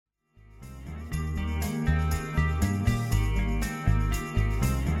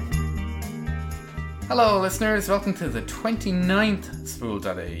Hello listeners, welcome to the 29th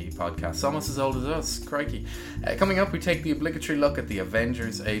Spool.ie podcast, almost as old as us, crikey. Coming up we take the obligatory look at the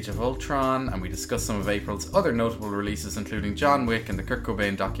Avengers Age of Ultron, and we discuss some of April's other notable releases including John Wick and the Kurt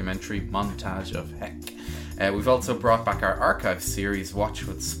Cobain documentary Montage of Heck. We've also brought back our archive series Watch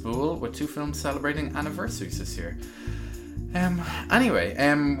with Spool, with 2 films celebrating anniversaries this year.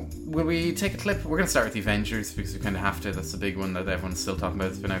 Will we take a clip? We're going to start with the Avengers because we kind of have to. That's the big one that everyone's still talking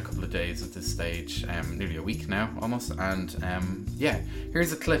about. It's been out a couple of days at this stage, nearly a week now almost. And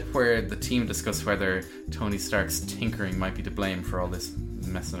here's a clip where the team discuss whether Tony Stark's tinkering might be to blame for all this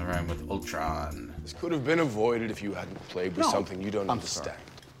messing around with Ultron. This could have been avoided if you hadn't played with something you don't understand.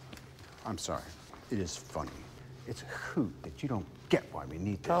 I'm sorry. It is funny. It's a hoot that you don't get why we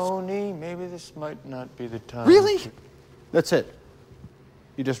need this. Tony, maybe this might not be the time. Really? That's it.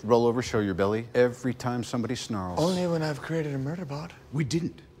 You just roll over, show your belly every time somebody snarls. Only when I've created a murder bot. We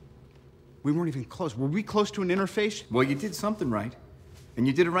didn't. We weren't even close. Were we close to an interface? Well, you did something right. And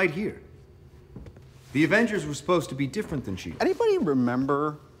you did it right here. The Avengers were supposed to be different than S.H.I.E.L.D. Anybody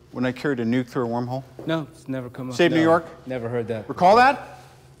remember when I carried a nuke through a wormhole? No, it's never come up. Save New York? Never heard that. Recall that?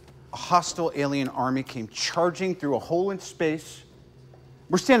 A hostile alien army came charging through a hole in space.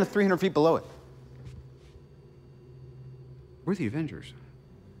 We're standing 300 feet below it. We're the Avengers.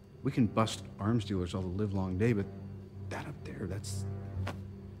 We can bust arms dealers all the live long day, but that up there, that's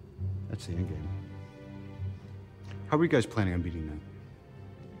the end game. How are you guys planning on beating that?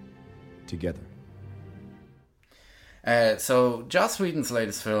 Together. So Joss Whedon's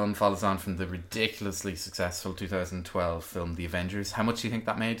latest film follows on from the ridiculously successful 2012 film The Avengers. How much do you think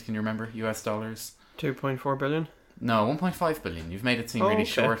that made? Can you remember? US dollars? 2.4 billion? No, 1.5 billion. You've made it seem really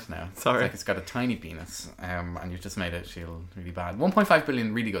short now. Sorry. It's like it's got a tiny penis, and you've just made it feel really bad. 1.5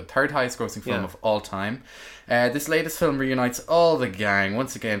 billion, really good. Third highest grossing film of all time. This latest film reunites all the gang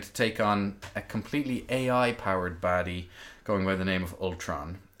once again to take on a completely AI-powered baddie going by the name of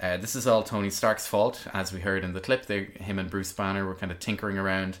Ultron. This is all Tony Stark's fault. As we heard in the clip, him and Bruce Banner were kind of tinkering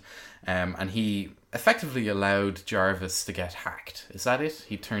around, and he effectively allowed Jarvis to get hacked. Is that it?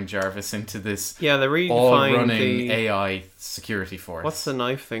 He turned Jarvis into this all-running AI security force. What's the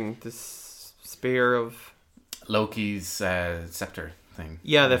knife thing? This spear of Loki's scepter thing.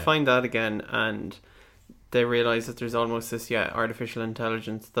 Yeah, they find that again, and they realise that there's almost this artificial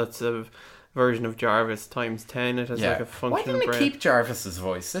intelligence that's a version of Jarvis times 10. It has like a functional Why didn't brain. they keep Jarvis's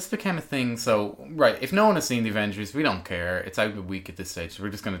voice? This became a thing. So, right, if no one has seen The Avengers, we don't care. It's out a week at this stage. So we're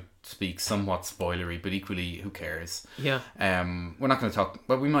just going to speak somewhat spoilery, but equally, who cares? Yeah. We're not going to talk,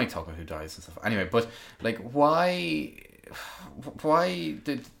 but we might talk about who dies and stuff. Anyway, but like, why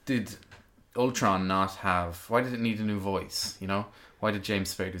did Ultron not have? Why did it need a new voice? You know, why did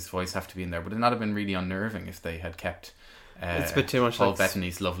James Spader's voice have to be in there? Would it not have been really unnerving if they had kept? It's a bit too much Paul like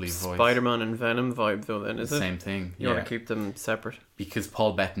Bettany's lovely voice. Spider-Man and Venom vibe, though. Then is it same thing? You want to keep them separate because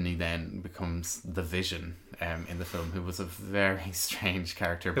Paul Bettany then becomes the Vision in the film, who was a very strange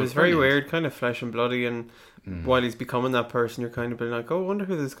character. It was very weird, kind of flesh and bloody, and while he's becoming that person, you're kind of being like, oh, I wonder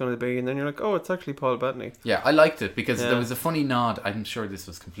who this is going to be, and then you're like, oh, it's actually Paul Bettany. Yeah, I liked it because there was a funny nod. I'm sure this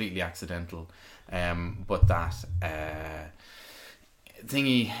was completely accidental, but that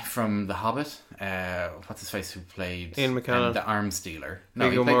thingy from The Hobbit, what's his face, who played Ian McKellen, the arms dealer. No,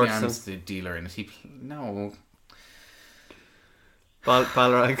 Viggo he played Mortensen. the arms dealer in it.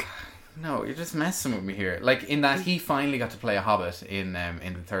 Balrog. No, you're just messing with me here. Like, in that he finally got to play a hobbit in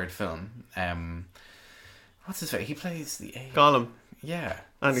the third film. What's his face? He plays the Gollum. Yeah.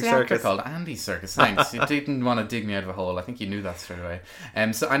 Andy What's the actor Serkis. called? Andy Serkis. Thanks. You didn't want to dig me out of a hole. I think you knew that straight away.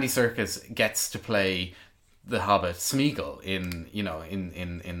 So Andy Serkis gets to play the Hobbit Smeagol in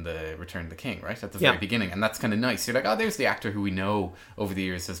the Return of the King, right at the very beginning, and that's kind of nice. You're like, oh, there's the actor who we know over the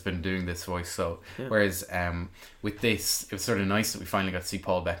years has been doing this voice. So whereas with this, it was sort of nice that we finally got to see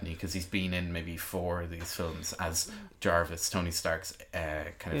Paul Bettany, because he's been in maybe 4 of these films as Jarvis, Tony Stark's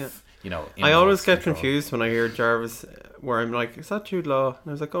I always get confused when I hear Jarvis, where I'm like, is that Jude Law? And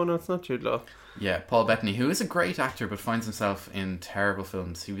I was like, oh no, it's not Jude Law. Yeah, Paul Bettany, who is a great actor but finds himself in terrible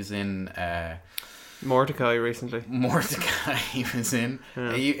films. He was in Mordecai recently. Mordecai he was in.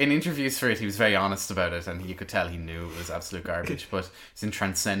 In interviews for it, he was very honest about it, and you could tell he knew it was absolute garbage. But he's in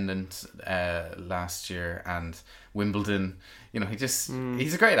Transcendent last year, and Wimbledon. You know,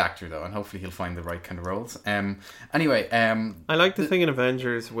 he's a great actor though, and hopefully he'll find the right kind of roles. Anyway, I like the thing in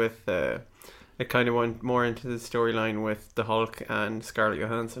Avengers with it kind of went more into the storyline with the Hulk and Scarlett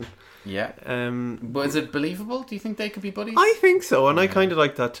Johansson. Yeah. Was it believable? Do you think they could be buddies? I think so, and I kind of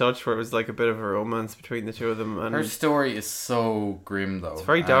like that touch where it was like a bit of a romance between the two of them. And her story is so grim though. It's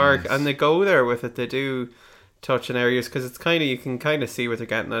very dark, and they go there with it. They do touching areas, because it's kind of, you can kind of see what they're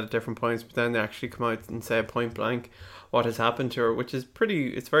getting at different points, but then they actually come out and say point blank what has happened to her, which is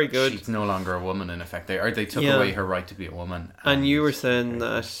it's very good. She's no longer a woman, in effect. They took Yeah. away her right to be a woman. And you were saying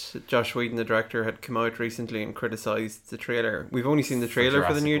that Josh Whedon, the director, had come out recently and criticised the trailer. We've only seen the trailer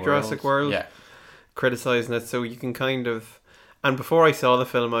for the new Jurassic World. Yeah. Criticising it, so you can kind of... And before I saw the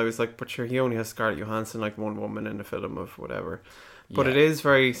film, I was like, but sure, he only has Scarlett Johansson, like one woman in the film of whatever. But Yeah. it is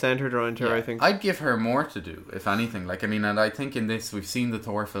very centred around her, Yeah. I think. I'd give her more to do, if anything. Like, I mean, and I think in this, we've seen the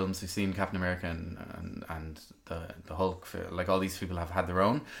Thor films, we've seen Captain America and the Hulk, like all these people have had their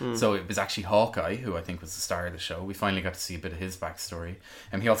own. So it was actually Hawkeye, who I think was the star of the show. We finally got to see a bit of his backstory.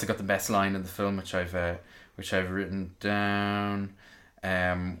 And he also got the best line in the film, which I've written down.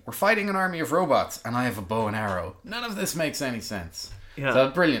 We're fighting an army of robots, and I have a bow and arrow. None of this makes any sense. Yeah. So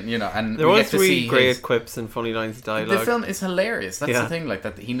brilliant, and There we was get to three see great his, quips and funny lines of dialogue. the film is hilarious. That's Yeah. the thing, like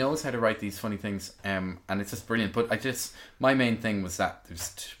that he knows how to write these funny things, and it's just brilliant. But my main thing was that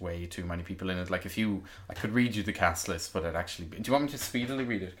there's way too many people in it. Like I could read you the cast list, but do you want me to speedily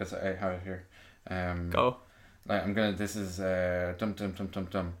read it, because I have it here? Go. Like, I'm gonna. This is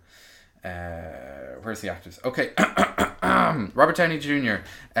dum. Where's the actors? Okay. Robert Downey Jr.,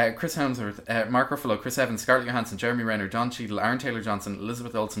 Chris Hemsworth, Mark Ruffalo, Chris Evans, Scarlett Johansson, Jeremy Renner, Don Cheadle, Aaron Taylor-Johnson,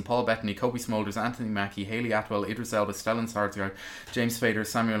 Elizabeth Olsen, Paul Bettany, Kobe Smulders, Anthony Mackie, Hayley Atwell, Idris Elba, Stellan Skarsgård, James Spader,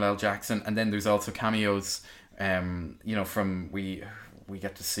 Samuel L. Jackson, and then there's also cameos. From we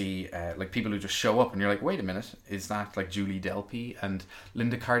get to see like people who just show up, and you're like, wait a minute, is that like Julie Delpy and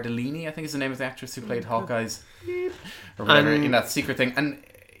Linda Cardellini? I think is the name of the actress who played Hawkeye's or whatever in that secret thing, and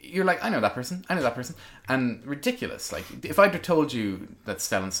you're like, I know that person, and ridiculous. Like, if I'd have told you that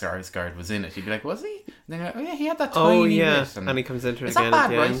Stellan Skarsgård was in it, you'd be like, was he? And then you're like, oh yeah, he had that tiny bit. And he comes into it is again that at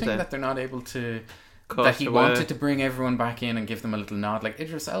bad the writing end. that they're not able to? Cut That he away. wanted to bring everyone back in and give them a little nod, like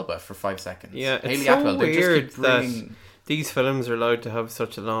Idris Elba for 5 seconds. Yeah, it's Hayley so Atwell. They just weird keep bringing. these films are allowed to have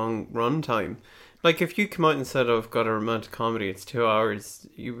such a long run time. Like, if you come out and said, oh, I've got a romantic comedy, it's 2 hours,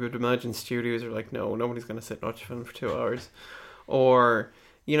 you would imagine studios are like, no, nobody's going to sit and watch a film for 2 hours. Or,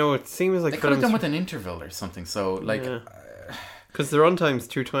 it seems like They could have films... done with an interval or something. So, like, Because the runtime's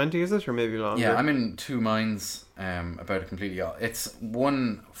 220, is it? Or maybe longer? yeah, I'm in two minds about it completely. It's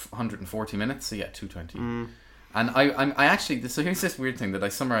 140 minutes, so yeah, 220. And I actually, so here's this weird thing that I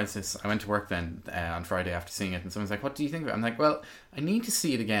summarized this. I went to work then on Friday after seeing it, and someone's like, what do you think of it? I'm like, well, I need to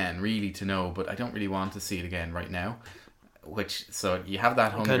see it again, really, to know, but I don't really want to see it again right now. So you have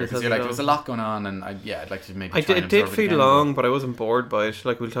that hunger, because you're like, there's a lot going on, and I'd like to maybe try and It did absorb feel again, long, but I wasn't bored by it.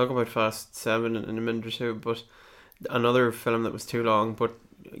 Like, we'll talk about Fast 7 in a minute or two, but another film that was too long, but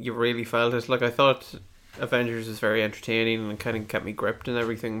you really felt it. Like, I thought Avengers was very entertaining and kind of kept me gripped and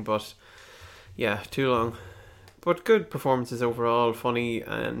everything, but yeah, too long. But good performances overall, funny,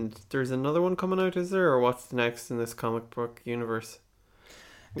 and there's another one coming out, is there? Or what's next in this comic book universe?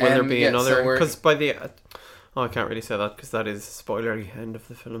 Will there be another? Because by the... I can't really say that, because that is a spoilery end of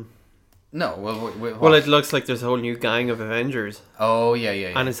the film. No, well, it looks like there's a whole new gang of Avengers. Oh, yeah.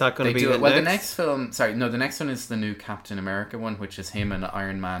 And is that going to be the the next film... Sorry, no, the next one is the new Captain America one, which is him and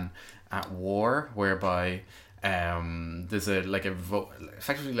Iron Man at war, whereby... there's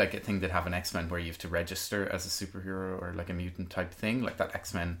effectively like a thing that have an X-Men where you have to register as a superhero or like a mutant type thing, like that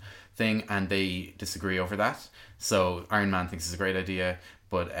X-Men thing, and they disagree over that. So Iron Man thinks it's a great idea,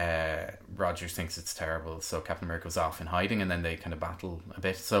 but Rogers thinks it's terrible. So Captain America goes off in hiding, and then they kind of battle a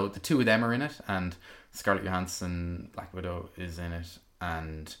bit. So the two of them are in it, and Scarlett Johansson, Black Widow, is in it,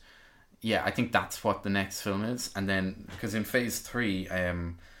 and yeah, I think that's what the next film is. And then because in Phase 3, I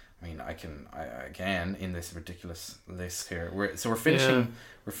mean, again in this ridiculous list here. We're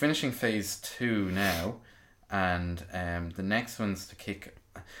finishing Phase 2 now, and the next one's to kick,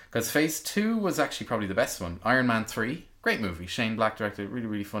 because Phase 2 was actually probably the best one. Iron Man 3, great movie. Shane Black directed, really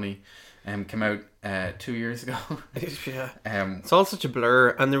really funny. Came out 2 years ago. Yeah. It's all such a blur,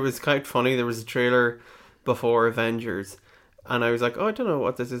 and there was quite funny. There was a trailer before Avengers. And I was like, oh, I don't know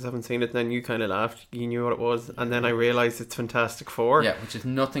what this is, I haven't seen it. And then you kind of laughed, you knew what it was. And then I realised it's Fantastic Four. Yeah, which has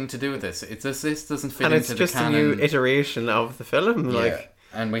nothing to do with this. It's just, this doesn't fit and into the canon. And it's just a new iteration of the film. Yeah. Like,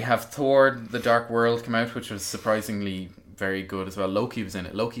 and we have Thor, The Dark World come out, which was surprisingly very good as well. Loki was in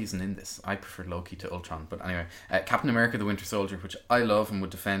it. Loki isn't in this. I prefer Loki to Ultron. But anyway, Captain America, The Winter Soldier, which I love and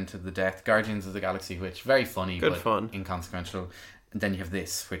would defend to the death. Guardians of the Galaxy, which very funny, good but fun. Inconsequential. And then you have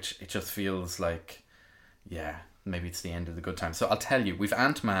this, which it just feels like, yeah, maybe it's the end of the good time. So I'll tell you, we've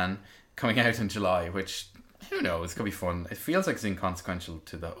Ant-Man coming out in July, which, who knows, could be fun. It feels like it's inconsequential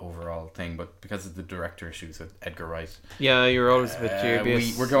to the overall thing, but because of the director issues with Edgar Wright, yeah, you're always a bit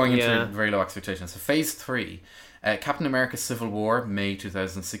dubious. We're going into very low expectations. So Phase 3, Captain America Civil War, May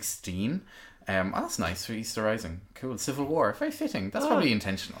 2016. That's nice for Easter Rising. Cool. Civil War, very fitting. That's probably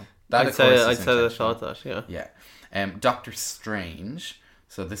intentional. That, I'd of course, is say I intentional. thought that, yeah. Yeah. Doctor Strange.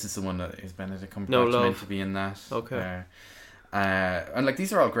 So this is the one that is Benedict Cumberbatch No Love. meant to be in that. Okay. And like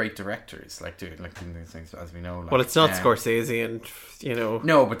these are all great directors, like doing these things, as we know. Like, Well, it's not Scorsese, and you know.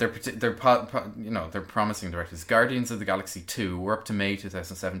 No, but they're promising directors. Guardians of the Galaxy 2. We're up to May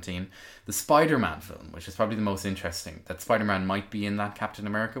 2017. The Spider-Man film, which is probably the most interesting. That Spider-Man might be in that Captain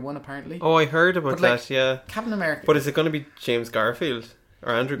America one, apparently. Oh, I heard about But, like, that. Yeah. Captain America. But is it going to be James Garfield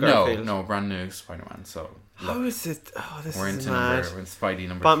or Andrew Garfield? No, brand new Spider-Man. So How is it? Oh, this we're is into mad. we're in Spidey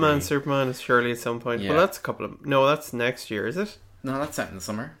number Batman, 3. Superman is surely at some point. Yeah. Well, that's a couple of. No, that's next year, is it? No, that's out in the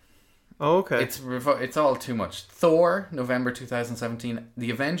summer. Oh, okay. It's all too much. Thor, November 2017. The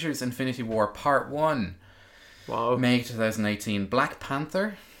Avengers: Infinity War Part 1. Wow. May 2018. Black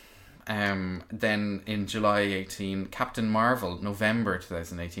Panther. Then in July 18, Captain Marvel, November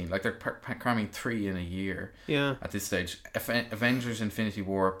 2018. Like they're cramming 3 in a year. Yeah. At this stage, Avengers: Infinity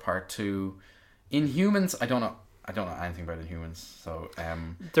War Part 2. Inhumans, I don't know anything about Inhumans. So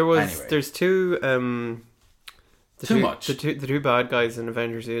There's two. Much. The two bad guys in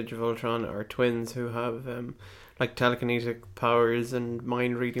Avengers: Age of Ultron are twins who have like telekinetic powers and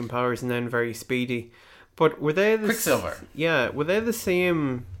mind reading powers, and then very speedy. But were they the Quicksilver? Yeah, were they the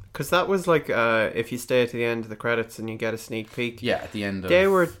same? Because that was like if you stay to the end of the credits and you get a sneak peek. Yeah, at the end of they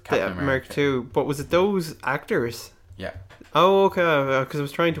were Captain the America too. But was it those actors? Yeah. Oh, okay. Because I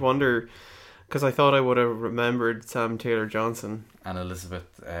was trying to wonder. Because I thought I would have remembered Sam Taylor Johnson and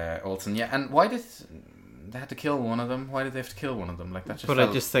Elizabeth Olsen. Yeah, and why did they have to kill one of them? Why did they have to kill one of them? Like that just. But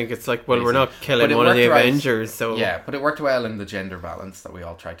felt I just think it's like, well, crazy. we're not killing But it one of the worked right. Avengers, so yeah, but it worked well in the gender balance that we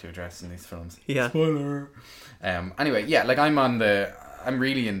all try to address in these films. Yeah. Spoiler. Anyway, yeah, like I'm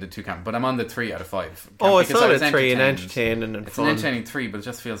really in the 2 camp, but I'm on the 3 out of 5. Oh, it's because not I a was 3 and entertained. entertaining and It's fun. an entertaining 3, but it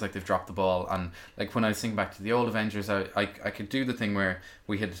just feels like they've dropped the ball. And like when I was thinking back to the old Avengers, I could do the thing where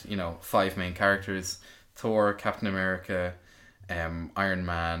we had 5 main characters: Thor, Captain America, Iron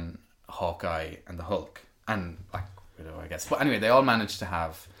Man, Hawkeye, and the Hulk, and Black Widow, I guess. But anyway, they all managed to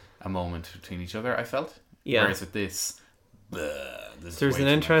have a moment between each other, I felt. Yeah. Whereas with this, There's an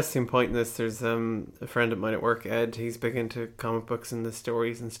interesting point in this. There's a friend of mine at work, Ed. He's big into comic books and the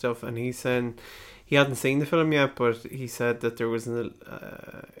stories and stuff, and he's saying he hadn't seen the film yet, but he said that there was it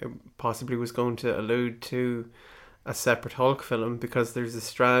possibly was going to allude to a separate Hulk film, because there's a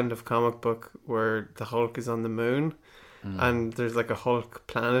strand of comic book where the Hulk is on the moon. And there's like a Hulk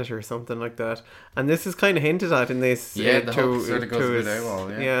planet or something like that, and this is kind of hinted at in this. The Hulk sort of goes a bit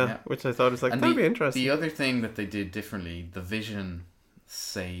AWOL, yeah. Which I thought was like, and that'd be interesting. The other thing that they did differently, the Vision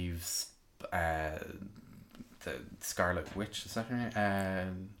saves the Scarlet Witch. Is that her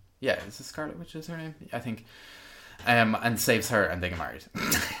name? Yeah, is it Scarlet Witch? Is her name? I think. And saves her, and they get married.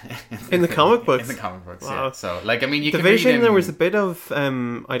 In the comic books? In the comic books, wow. Yeah. So, like, I mean, you the can Vision, read in... there was a bit of,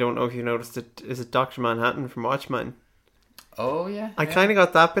 I don't know if you noticed it, is it Dr. Manhattan from Watchmen? Oh, yeah. I kind of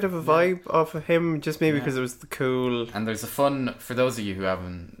got that bit of a vibe off of him, just maybe because it was the cool... And there's a fun, for those of you who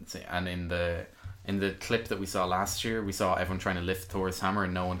haven't seen, and in the clip that we saw last year, we saw everyone trying to lift Thor's hammer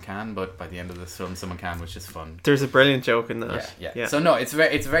and no one can, but by the end of this film, someone can, which is fun. There's a brilliant joke in that. Yeah. So no, it's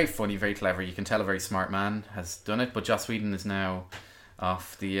very funny, very clever. You can tell a very smart man has done it, but Joss Whedon is now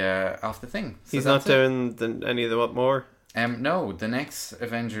off the thing. So he's not doing any of the what more? No, the next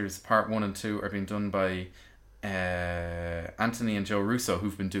Avengers Part 1 and 2 are being done by Anthony and Joe Russo,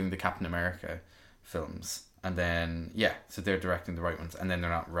 who've been doing the Captain America films. And then, so they're directing the right ones, and then they're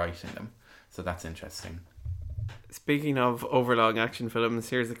not writing them. So that's interesting. Speaking of overlong action films,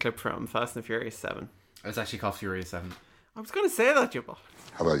 here's a clip from Fast and Furious 7. It's actually called Furious 7. I was going to say that, Jubal.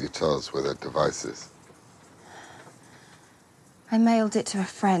 How about you tell us where that device is? I mailed it to a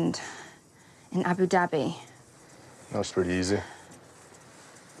friend in Abu Dhabi. That was pretty easy.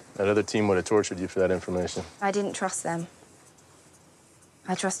 That other team would have tortured you for that information. I didn't trust them.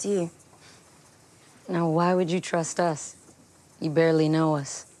 I trust you. Now, why would you trust us? You barely know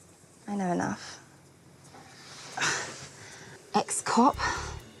us. I know enough. Ex-cop,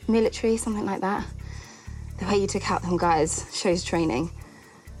 military, something like that. The way you took out them guys shows training.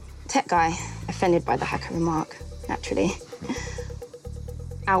 Tech guy, offended by the hacker remark, naturally.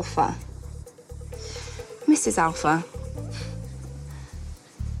 Alpha. Mrs. Alpha.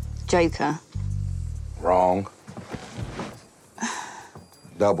 Joker. Wrong.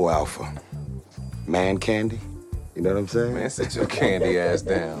 Double alpha. Man candy. You know what I'm saying? Man, sit your candy ass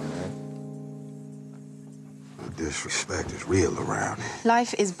down, man. The disrespect is real around here.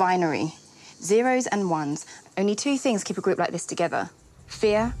 Life is binary. Zeros and ones. Only 2 things keep a group like this together.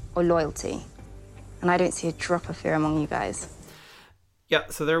 Fear or loyalty. And I don't see a drop of fear among you guys. Yeah,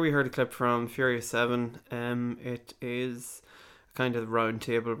 so there we heard a clip from Furious 7. It is kind of the round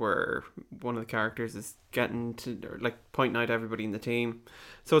table where one of the characters is getting to, or like pointing out everybody in the team.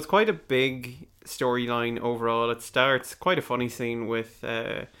 So it's quite a big storyline overall. It starts quite a funny scene with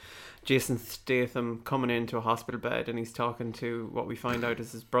Jason Statham coming into a hospital bed and he's talking to what we find out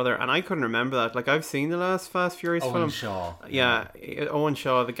is his brother. And I couldn't remember that. Like, I've seen the last Fast Furious film. Owen Shaw. Yeah, Owen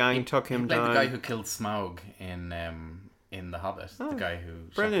Shaw, the gang took him played down. the guy who killed Smaug in The Hobbit. The guy who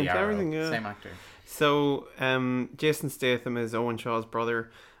brilliant, shot the arrow. everything, yeah. Same actor. So, Jason Statham is Owen Shaw's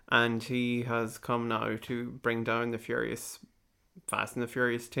brother, and he has come now to bring down the Fast and the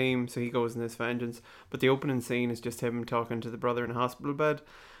Furious team, so he goes in this vengeance. But the opening scene is just him talking to the brother in a hospital bed,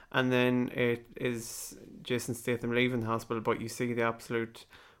 and then it is Jason Statham leaving the hospital, but you see the absolute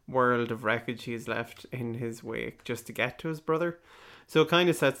world of wreckage he has left in his wake just to get to his brother. So it kind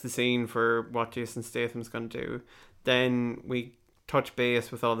of sets the scene for what Jason Statham's going to do. Then we touch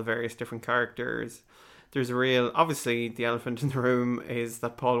base with all the various different characters. There's obviously the elephant in the room is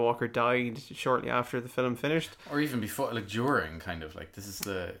that Paul Walker died shortly after the film finished. Or even before, like during, kind of, like this is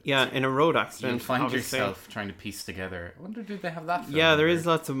the... Yeah, in a road accident. You'll find obviously. yourself trying to piece together. I wonder, do they have that film? Yeah, there is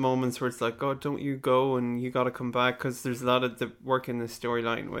lots of moments where it's like, oh, don't you go and you got to come back, because there's a lot of the work in the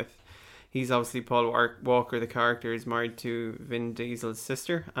storyline with... He's obviously Paul Walker, the character, is married to Vin Diesel's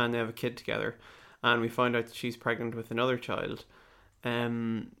sister, and they have a kid together. And we find out that she's pregnant with another child.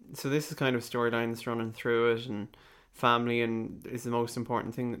 So this is kind of a storyline that's running through it, and family and is the most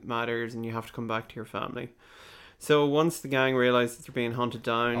important thing that matters, and you have to come back to your family. So once the gang realise that they're being hunted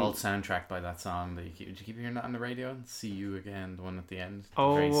down, all soundtracked by that song that did you keep hearing that on the radio? See You Again, the one at the end.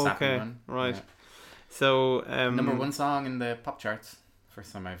 Oh, very sappy okay, one. right. Yeah. So number one song in the pop charts.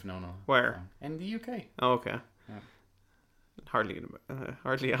 First time I've known a where song. In the UK. Oh, okay. Yeah. Hardly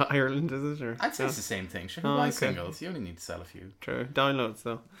Ireland, is it? Or, I'd say it's the same thing. Sure, buy singles. You only need to sell a few. True. Downloads,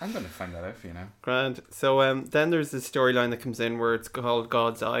 though. I'm going to find that out for you now. Grand. So then there's this storyline that comes in where it's called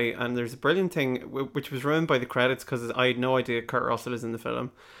God's Eye, and there's a brilliant thing which was ruined by the credits because I had no idea Kurt Russell is in the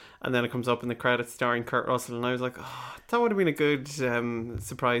film. And then it comes up in the credits starring Kurt Russell, and I was like, oh, that would have been a good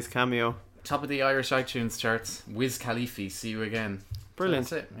surprise cameo. Top of the Irish iTunes charts. Wiz Khalifa, See You Again. Brilliant.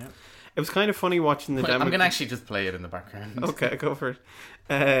 So that's it, yeah. It was kind of funny watching the demo. I'm going to actually just play it in the background. Okay, go for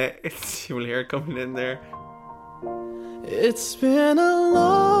it. You will hear it coming in there. It's been a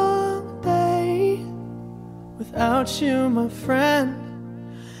long day without you, my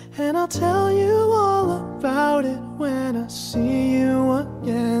friend, and I'll tell you all about it when I see you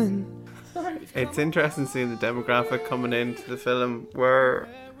again. It's interesting seeing the demographic coming into the film where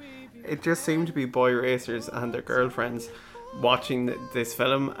it just seemed to be boy racers and their girlfriends watching this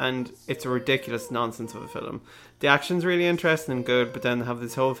film, and it's a ridiculous nonsense of a film. The action's really interesting and good, but then they have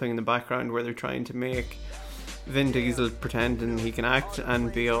this whole thing in the background where they're trying to make Vin Diesel pretending he can act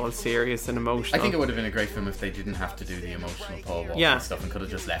and be all serious and emotional. I think it would have been a great film if they didn't have to do the emotional Paul Walker stuff and could have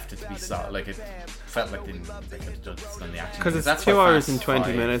just left it to be like it felt like they could have just done the action, because it's 2 hours and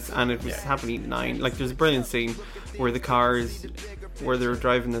 20 minutes and it was happening at 9. Like there's a brilliant scene where the cars where they're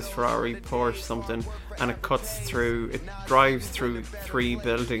driving this Ferrari, Porsche something, and it drives through 3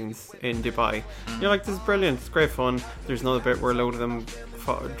 buildings in Dubai. You're like, this is brilliant, it's great fun. There's another bit where a load of them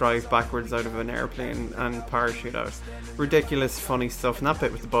drive backwards out of an airplane and parachute out. Ridiculous, funny stuff. And that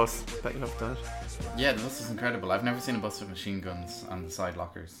bit with the bus, I bet you loved that. Yeah, the bus is incredible. I've never seen a bus with machine guns on the side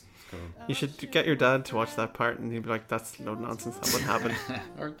lockers. It's cool. You should get your dad to watch that part and he'd be like, that's a load of nonsense, that wouldn't happen.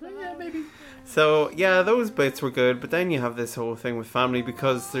 Or yeah, maybe. So yeah, those bits were good, but then you have this whole thing with family,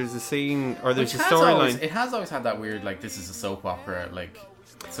 because there's a scene, or there's a storyline. It has always had that weird, like, this is a soap opera, like,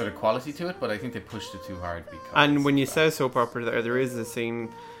 sort of quality to it, but I think they pushed it too hard. And when you say soap opera, there is a scene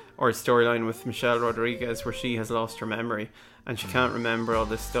or a storyline with Michelle Rodriguez where she has lost her memory and she can't remember all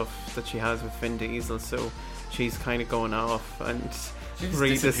this stuff that she has with Vin Diesel, so she's kind of going off and she just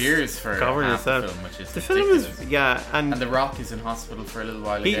disappears for half the film, which is the ridiculous. Film is and The Rock is in hospital for a little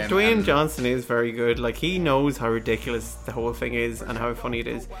while again. Dwayne Johnson is very good. Like, he knows how ridiculous the whole thing is and how funny it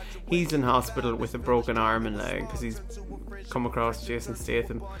is. He's in hospital with a broken arm and leg because he's come across Jason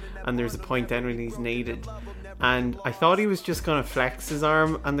Statham, and there's a point then when he's needed, and I thought he was just going to flex his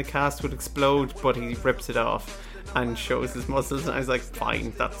arm and the cast would explode, but he rips it off and shows his muscles, and I was like,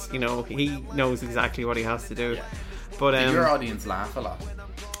 fine, that's, he knows exactly what he has to do. But did your audience laugh a lot?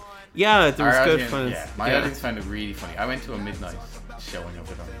 Yeah, there was good fun. Yeah, my audience found it really funny. I went to a midnight showing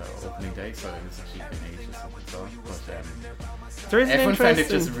of it on the opening day, so it was actually been ages since I saw it. But everyone found it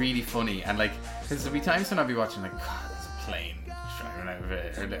just really funny, and like, because there'll be times when I'll be watching like, God, there's a plane driving out of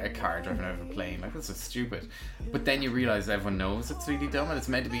it, or a car driving out of a plane, like, that's so stupid. But then you realise everyone knows it's really dumb and it's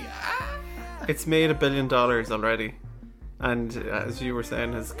meant to be. It's made $1 billion already. and as you were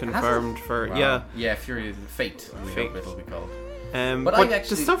saying, has confirmed for Wow. Fury of Fate. Fate. It'll be called. But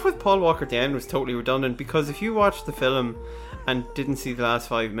the stuff with Paul Walker at the end was totally redundant, because if you watched the film and didn't see the last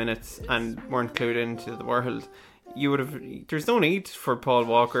 5 minutes and weren't clued into the world, you would have. There's no need for Paul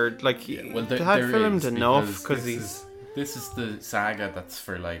Walker. Like, they had filmed enough, because this is the saga that's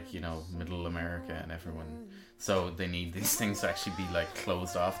for, like, you know, Middle America and everyone. So they need these things to actually be, like,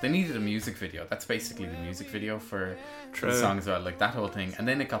 closed off. They needed a music video. That's basically the music video for the song as well. Like, that whole thing. And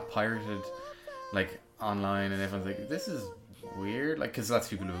then it got pirated, like, online, and everyone's like, this is weird. Like, because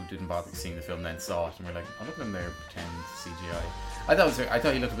lots of people who didn't bother seeing the film then saw it and were like, oh, look at him there pretending CGI. I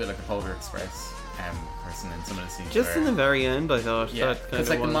thought he looked a bit like a Polar Express person in some of the scenes. Just in the very end, I thought. Yeah, because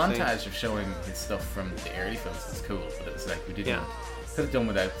like the montage of showing his stuff from the early films was cool, but it was like we didn't could have done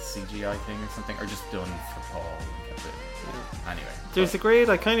without the CGI thing or something, or just done for Paul and kept it. Anyway, there's a great.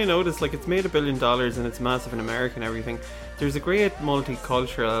 I kind of noticed, like, it's made $1 billion and it's massive in America and everything. There's a great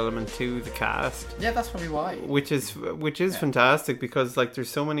multicultural element to the cast. Yeah, that's probably why. Which is fantastic, because like there's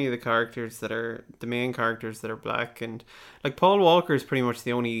so many of the characters that are the main characters that are black, and like Paul Walker is pretty much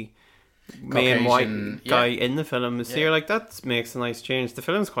the only main white guy in the film. So you're like, that makes a nice change. The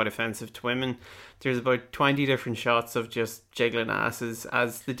film's quite offensive to women. There's about 20 different shots of just jiggling asses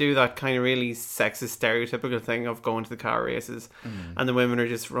as they do that kind of really sexist stereotypical thing of going to the car races, and the women are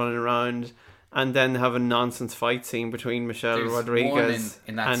just running around. And then have a nonsense fight scene between Michelle Rodriguez.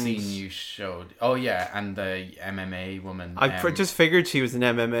 In that scene you showed. Oh yeah, and the MMA woman. I just figured she was an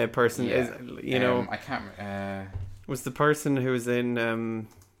MMA person. Yeah. You know, I can't. Was the person who was in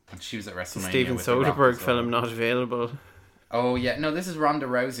she was at WrestleMania. The Steven Soderbergh film not available? Oh yeah, no. This is Ronda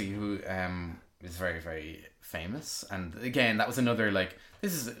Rousey, who is very, very famous. And again, that was another, like,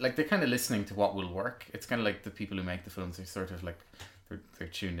 this is like they're kind of listening to what will work. It's kind of like the people who make the films are sort of like. They're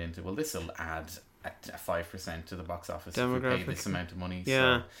tuned into, well, this will add a 5% to the box office if we pay this amount of money.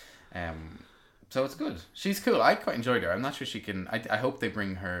 Yeah. So it's good. She's cool. I quite enjoyed her. I'm not sure she can. I hope they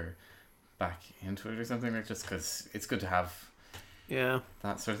bring her back into it or something, like, just because it's good to have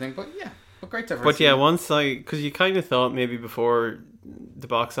that sort of thing. But yeah, but great diversity. But yeah, because you kind of thought maybe before the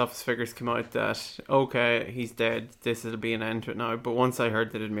box office figures come out that, okay, he's dead, this will be an end to it now. But once I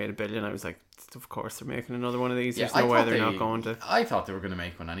heard that it made $1 billion, I was like, of course they're making another one of these. There's no way they're not going to. I thought they were going to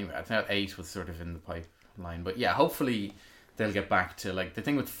make one anyway. I thought 8 was sort of in the pipeline, but yeah, hopefully they'll get back to, like, the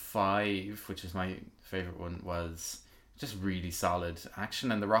thing with 5, which is my favorite one, was just really solid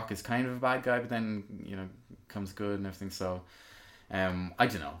action, and The Rock is kind of a bad guy, but then, you know, comes good and everything. So I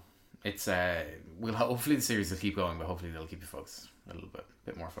don't know. It's hopefully the series will keep going, but hopefully they'll keep you focused a little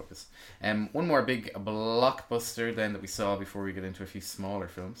bit more focused. One more big blockbuster then that we saw before we get into a few smaller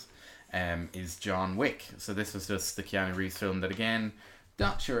films. Is John Wick. So this was just the Keanu Reeves film that, again,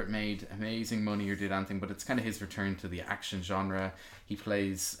 not sure it made amazing money or did anything, but it's kind of his return to the action genre. He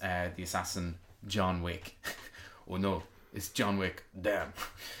plays the assassin John Wick. Oh no, it's John Wick. Damn.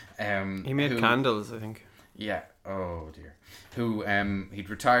 He made Candles, I think. Yeah. Oh dear. Who he'd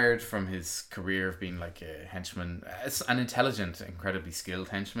retired from his career of being like a henchman, an intelligent, incredibly skilled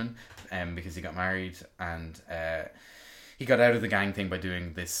henchman, because he got married and. He got out of the gang thing by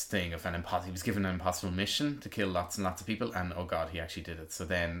doing this thing of he was given an impossible mission to kill lots and lots of people, and oh god, he actually did it. So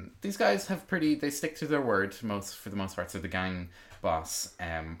then these guys they stick to their word for the most part. So the gang boss,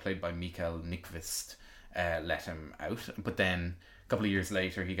 played by Mikael Nyqvist, let him out, but then a couple of years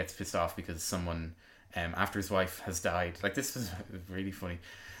later he gets pissed off because someone, after his wife has died, like, this was really funny.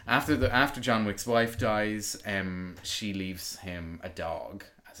 After John Wick's wife dies, she leaves him a dog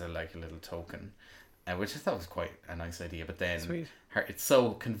as a little token. Which I thought was quite a nice idea, but then it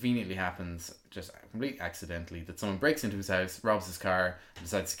so conveniently happens, just completely accidentally, that someone breaks into his house, robs his car, and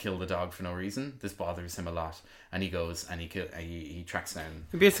decides to kill the dog for no reason. This bothers him a lot, and he goes and he tracks down.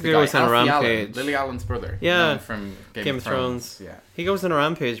 He basically goes on a rampage. Lily Allen's brother, from Game of Thrones. Yeah, he goes on a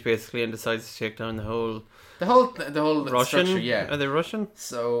rampage basically and decides to take down the whole Russian structure. Yeah, are they Russian?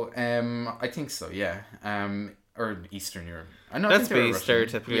 So I think so. Yeah. Or Eastern Europe. Let's be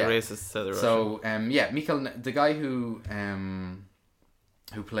stereotypically racist to the Russian. So Mikael, the guy who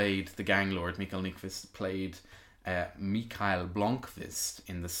played the gang lord, Mikael Nyqvist, played Mikael Blomkvist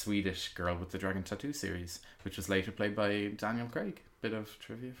in the Swedish Girl with the Dragon Tattoo series, which was later played by Daniel Craig. Bit of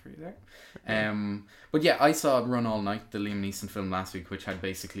trivia for you there. But yeah, I saw Run All Night, the Liam Neeson film last week, which had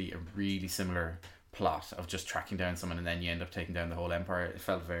basically a really similar plot of just tracking down someone and then you end up taking down the whole empire. It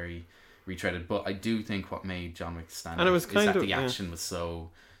felt very retreaded, but I do think what made John Wick stand out is that the action was so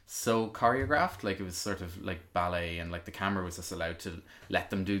choreographed. Like, it was sort of like ballet, and like the camera was just allowed to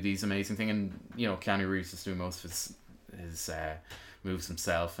let them do these amazing things. And you know, Keanu Reeves was doing most of his moves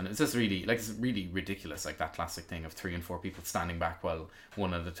himself, and it's just really like, it's really ridiculous, like that classic thing of 3 and 4 people standing back while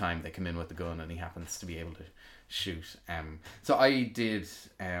one at a time they come in with the gun and he happens to be able to shoot. So I did.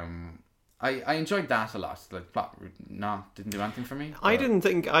 I enjoyed that a lot. Like, plot didn't do anything for me. I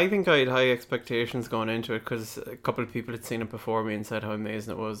think I had high expectations going into it because a couple of people had seen it before me and said how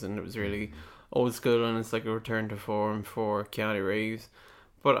amazing it was, and it was really old school and it's like a return to form for Keanu Reeves.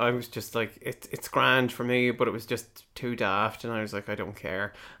 But I was just like, it's grand for me, but it was just too daft, and I was like, I don't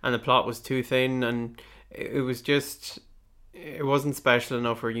care. And the plot was too thin, and it was just, it wasn't special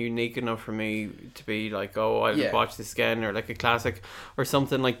enough or unique enough for me to be like, oh, I'll watch this again, or like a classic, or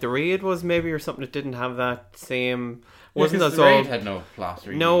something like The Raid was maybe, or something that didn't have that same. Wasn't that The Raid had no plot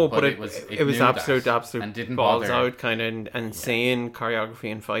really, no, but it was knew absolute and didn't balls bother. out kind of and insane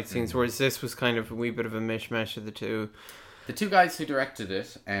choreography and fight scenes, whereas this was kind of a wee bit of a mishmash of the two. The two guys who directed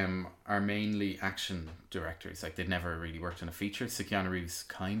it are mainly action directors. Like, they'd never really worked on a feature. So Keanu Reeves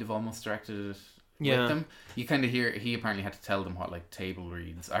kind of almost directed it with them. You kind of hear he apparently had to tell them what like table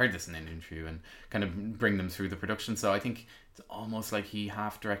reads. I heard this in an interview, and kind of bring them through the production. So I think it's almost like he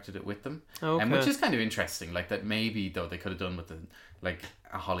half directed it with them, which is kind of interesting. Like, that maybe though they could have done with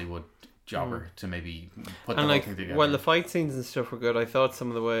a Hollywood jobber to maybe put the whole thing together. Well, the fight scenes and stuff were good. I thought some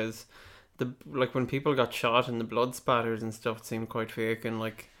of the ways. Like when people got shot and the blood spatters and stuff, it seemed quite fake, and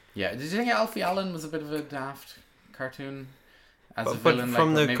like. Yeah, did you think Alfie Allen was a bit of a daft cartoon as a but villain?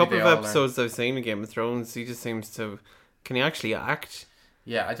 From like, the couple of episodes I've seen in Game of Thrones, he just seems to. Can he actually act?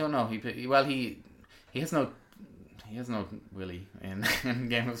 Yeah, I don't know. He has no Willie in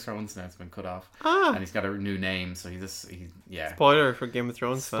Game of Thrones now. It's been cut off, and he's got a new name, so yeah. Spoiler for Game of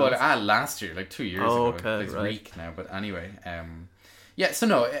Thrones fans. Last year, like 2 years ago. Okay, it's right. Reek now, but anyway. Yeah, so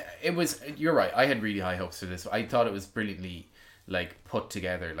no, it was. You're right. I had really high hopes for this. I thought it was brilliantly like put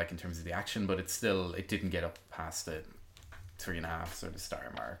together, like in terms of the action, but it didn't get up past the 3.5 sort of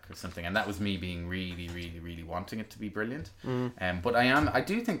star mark or something. And that was me being really, really, really wanting it to be brilliant. But I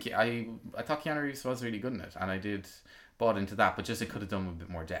do think I thought Keanu Reeves was really good in it, and I did bought into that. But just it could have done with a bit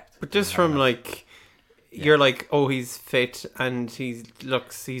more depth. But just from like. You're like, oh, he's fit and he's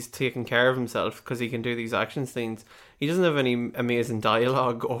taking care of himself because he can do these action scenes. He doesn't have any amazing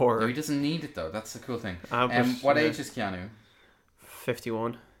dialogue or. No, he doesn't need it though. That's the cool thing. What age is Keanu?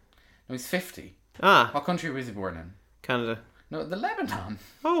 51. No, he's 50. What country was he born in? Canada. No, the Lebanon.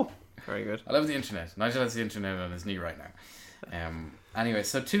 Oh, very good. I love the internet. Nigel has the internet on his knee right now. Anyway,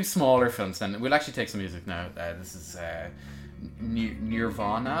 so 2 smaller films then. We'll actually take some music now. This is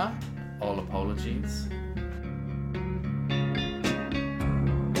Nirvana, All Apologies.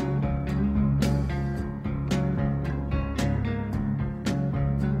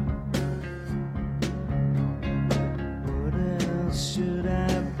 Should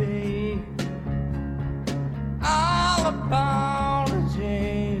I be? All apologies.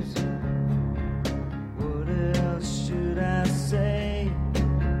 What else should I say?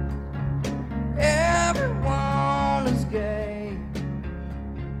 Everyone is gay.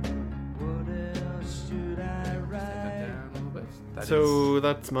 What else should I write? So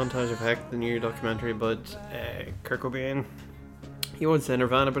that's Montage of Heck, the new documentary about Kurt Cobain. He would say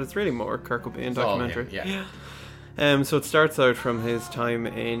Nirvana, but it's really more Kurt Cobain documentary. Yeah. So it starts out from his time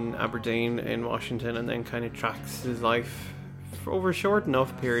in Aberdeen in Washington, and then kind of tracks his life for over a short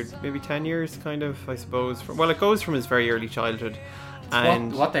enough period, maybe 10 years kind of, I suppose. It goes from his very early childhood.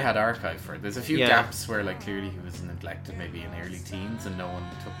 And what they had archived for. There's a few gaps where like clearly he was neglected maybe in early teens and no one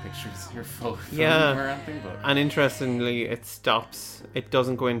took pictures or photos or anything. But. And interestingly, it stops. It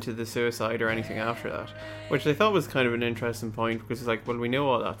doesn't go into the suicide or anything after that, which I thought was kind of an interesting point because it's like, well, we know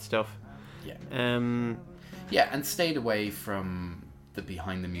all that stuff. Yeah. Yeah, and stayed away from the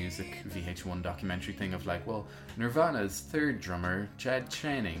behind the music VH1 documentary thing of like, well, Nirvana's third drummer, Chad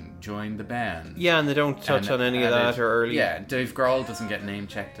Channing, joined the band. Yeah, and they don't touch on any of that or early. Yeah, Dave Grohl doesn't get name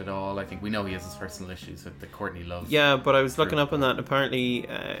checked at all. I think we know he has his personal issues with the Courtney Love. Yeah, but I was looking up on that, and apparently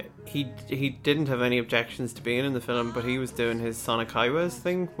he didn't have any objections to being in the film, but he was doing his Sonic Highways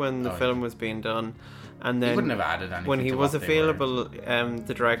thing when the film was being done. And then he wouldn't have added anything. When he to was what available,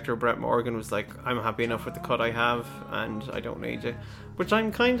 the director Brett Morgan was like, "I'm happy enough with the cut I have, and I don't need you." Which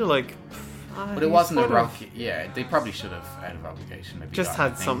I'm kind of like. But it wasn't a rock. Yeah, they probably should have, out of obligation, maybe just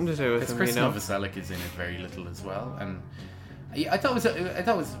had something to do with him. Chris Novoselic is in it very little as well, and I thought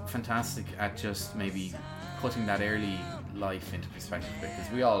it was fantastic at just maybe putting that early life into perspective, because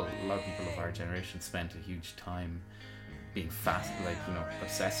a lot of people of our generation spent a huge time being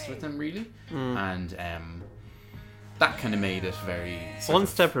obsessed with them really, and that kind of made it very one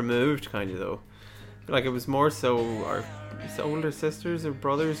step removed, kind of though. Like, it was more so our older sisters or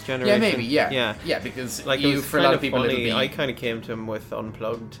brothers generation. Yeah, maybe, yeah, because like, you, it was for a kind lot of of people, funny. it'll be... I kind of came to him with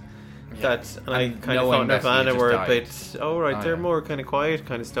Unplugged. Yeah. And I kind of knowing thought that he Nirvana just were a died. bit, they're more kind of quiet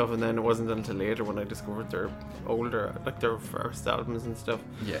kind of stuff, and then it wasn't until later when I discovered they're older, like their first albums and stuff.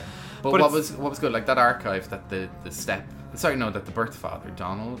 Yeah, but what was good, like that archive that the birth father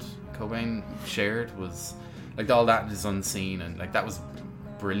Donald Cobain shared was like all that is unseen, and like that was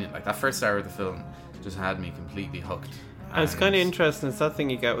brilliant. Like that first hour of the film just had me completely hooked. And it's kind of interesting. It's that thing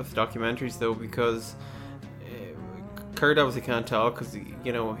you get with documentaries though, because Kurt obviously can't talk because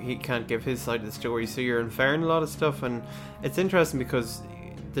he can't give his side of the story, so you're inferring a lot of stuff, and it's interesting because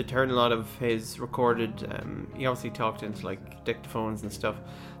they turn a lot of his recorded he obviously talked into like dictaphones and stuff,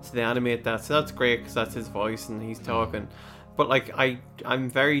 so they animate that, so that's great because that's his voice and he's talking. But like I'm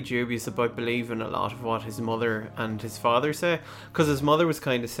very dubious about believing a lot of what his mother and his father say, because his mother was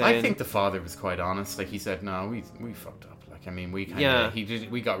kind of saying, I think the father was quite honest. Like he said, no, we fucked up. Like, I mean, we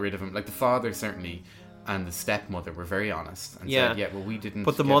we got rid of him. Like the father certainly, and the stepmother were very honest and said, yeah, well, we didn't.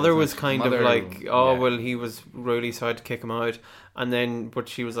 But the mother was kind of like, well, he was really sorry to kick him out, and then, but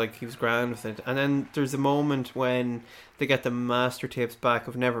she was like, he was grand with it. And then there's a moment when they get the master tapes back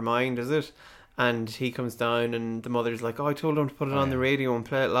of Nevermind, is it? And he comes down, and the mother's like, I told him to put it on the radio and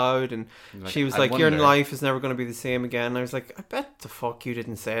play it loud. And she was like, your life is never going to be the same again. And I was like, I bet the fuck you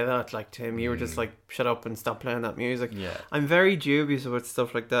didn't say that, like, to him. You were just like, shut up and stop playing that music. Yeah. I'm very dubious about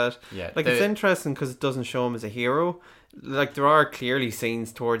stuff like that. Yeah. Like, it's interesting because it doesn't show him as a hero. Like, there are clearly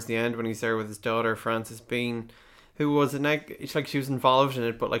scenes towards the end when he's there with his daughter, Frances Bean, who was it's like she was involved in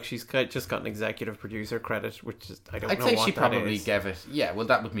it, but like she's just got an executive producer credit, which is, I'd say she probably gave it. Yeah, well,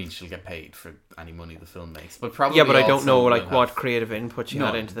 that would mean she'll get paid for any money the film makes. But probably, yeah, but I don't know like what creative input she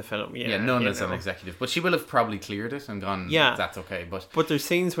had into the film. None as an executive, but she will have probably cleared it and gone. Yeah, that's okay. But there's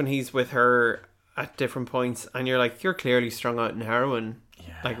scenes when he's with her at different points, and you're like, you're clearly strung out in heroin.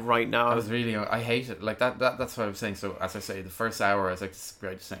 Yeah. Like right now, I hate it. Like that's what I was saying. So as I say, the first hour, I was like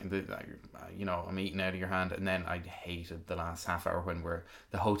saying, I'm eating out of your hand, and then I hated the last half hour when we're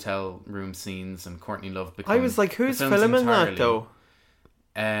the hotel room scenes and Courtney Love. I was like, who's filming that though?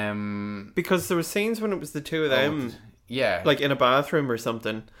 Because there were scenes when it was the two of them, like in a bathroom or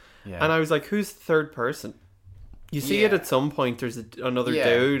something, and I was like, who's the third person? You see it at some point. There's another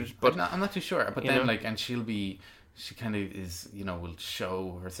dude, but I'm not too sure. But then like, and she kind of is, will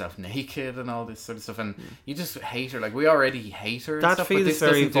show herself naked and all this sort of stuff, and you just hate her. Like, we already hate her. That stuff, feels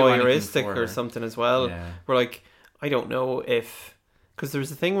very voyeuristic or something as well. Yeah. We're like, I don't know if, because there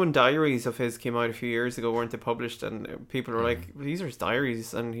was a thing when diaries of his came out a few years ago, weren't they published, and people were like, these are his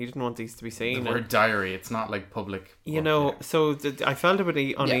diaries, and he didn't want these to be seen. The word diary, it's not like public. So I felt a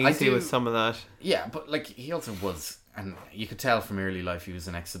bit uneasy with some of that. Yeah, but like he also was. And you could tell from early life he was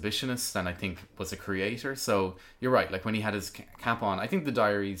an exhibitionist, and I think was a creator. So you're right. Like when he had his cap on, I think the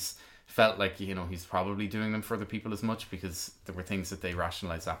diaries felt like he's probably doing them for other people as much, because there were things that they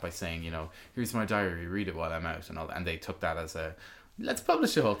rationalized that by saying, here's my diary, read it while I'm out and all that. And they took that as a let's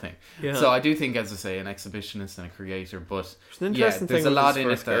publish the whole thing. Yeah. So I do think, as I say, an exhibitionist and a creator, but there's a lot in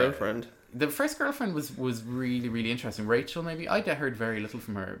it. Girlfriend. The first girlfriend was really, really interesting. Rachel, maybe. I'd heard very little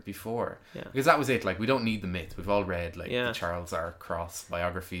from her before. Yeah. Because that was it. Like, we don't need the myth. We've all read, the Charles R. Cross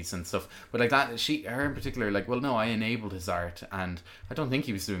biographies and stuff. But, like, her in particular, like, well, no, I enabled his art, and I don't think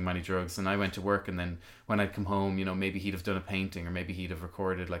he was doing many drugs. And I went to work, and then when I'd come home, maybe he'd have done a painting, or maybe he'd have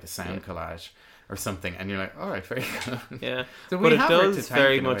recorded, like, a sound collage or something. And you're like, all right, very good. Yeah. So but it does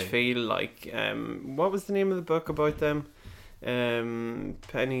very much feel like, what was the name of the book about them?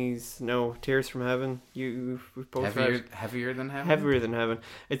 Tears from Heaven. We've both Heavier Than Heaven. Heavier Than Heaven.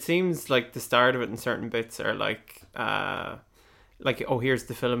 It seems like the start of it and certain bits are like here's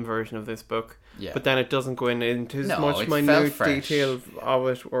the film version of this book. Yeah. But then it doesn't go into as much minute detail of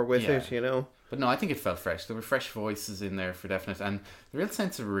it or with it, But no, I think it felt fresh. There were fresh voices in there for definite, and the real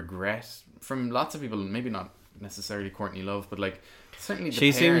sense of regret from lots of people. Maybe not necessarily Courtney Love, but like certainly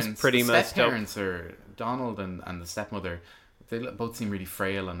she seems pretty messed up. Parents are Donald and the stepmother. They both seem really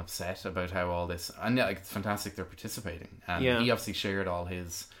frail and upset about how all this, and it's fantastic they're participating. And he obviously shared all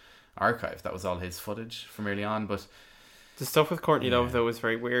his archive. That was all his footage from early on. But the stuff with Courtney Love though was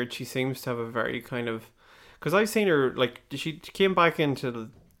very weird. She seems to have a very kind of, because I've seen her she came back into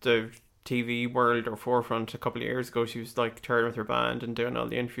the TV world or forefront a couple of years ago. She was like touring with her band and doing all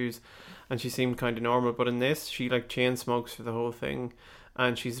the interviews, and she seemed kind of normal. But in this, she chain smokes for the whole thing.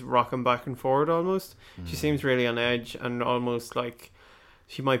 And she's rocking back and forward almost. She seems really on edge and almost like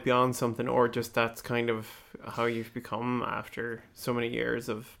she might be on something, or just that's kind of how you've become after so many years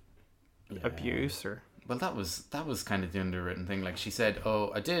of abuse. Well, that was kind of the underwritten thing. Like, she said,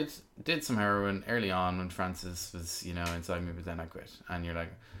 "Oh, I did some heroin early on when Francis was, inside me, but then I quit." And you're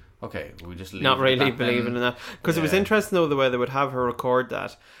like, "Okay, we just leave not it really at that believing then." in that, because it was interesting though the way they would have her record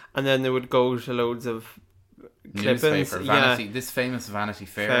that, and then they would go to loads of clippings. Newspaper, Vanity, this famous Vanity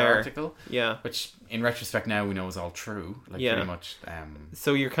Fair article, which in retrospect now we know is all true, like pretty much.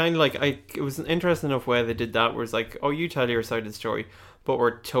 So you're kind of like, it was an interesting enough way they did that, where it's like, oh, you tell your side of the story, but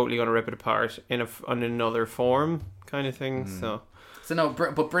we're totally going to rip it apart on another form, kind of thing. So no,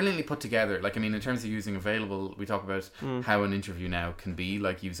 but brilliantly put together. Like, I mean, in terms of using available, we talk about how an interview now can be,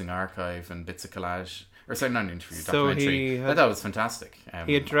 like using archive and bits of collage, or sorry, not an interview, documentary. I thought it was fantastic.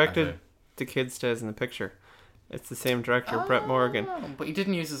 He had directed The Kid Stays in the Picture. It's the same director, Brett Morgan. But he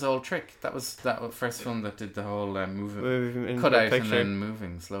didn't use his old trick. That was first film that did the whole moving cut out and then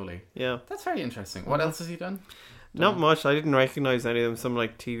moving slowly. Yeah. That's very interesting. What else has he done? Not much. I didn't recognise any of them. Some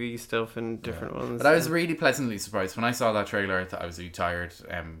like TV stuff and different ones. But I was really pleasantly surprised. When I saw that trailer, I thought I was really tired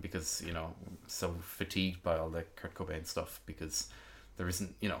because, so fatigued by all the Kurt Cobain stuff, because there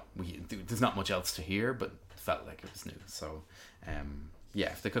isn't, there's not much else to hear, but it felt like it was new. So,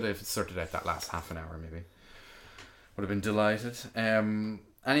 if they could have sorted out that last half an hour, maybe. Would have been delighted.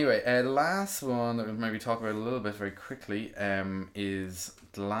 Anyway, the last one that we'll maybe talk about a little bit very quickly is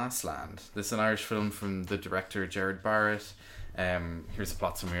Glassland. This is an Irish film from the director Gerard Barrett. Here's the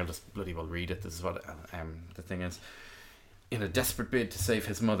plot summary. I'll just bloody well read it. This is what the thing is. In a desperate bid to save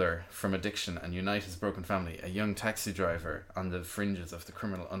his mother from addiction and unite his broken family, a young taxi driver on the fringes of the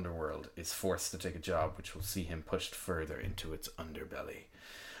criminal underworld is forced to take a job which will see him pushed further into its underbelly.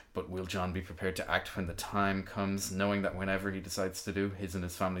 But will John be prepared to act when the time comes, knowing that whenever he decides to do, his and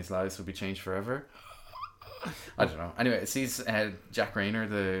his family's lives will be changed forever? I don't know. Anyway, it sees Jack Rayner,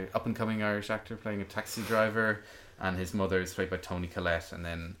 the up-and-coming Irish actor, playing a taxi driver, and his mother is played by Toni Collette. And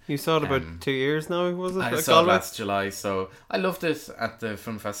then you saw it about 2 years now, was it? I saw it last July, so I loved it at the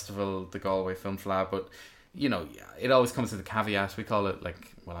film festival, the Galway Film Flab, but it always comes with a caveat. We call it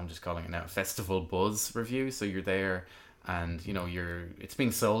I'm just calling it now, festival buzz review. So you're there, and it's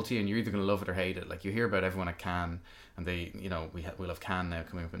being sold to you, and you're either going to love it or hate it. Like, you hear about everyone at Cannes, and they, we'll have Cannes now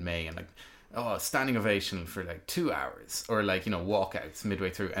coming up in May, and standing ovation for 2 hours, or walkouts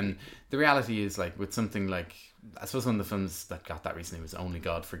midway through. And the reality is, with something I suppose one of the films that got that recently was Only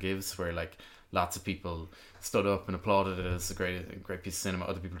God Forgives, where lots of people stood up and applauded it as a great piece of cinema.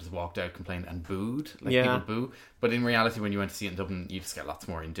 Other people just walked out, complained and booed. People boo. But in reality, when you went to see it in Dublin, you just get lots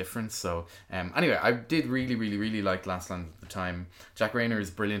more indifference. So anyway, I did really, really, really like Glassland at the time. Jack Rayner is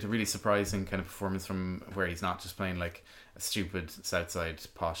brilliant. A really surprising kind of performance from where he's not just playing a stupid Southside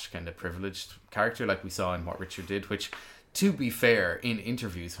posh kind of privileged character like we saw in What Richard Did, which, to be fair, in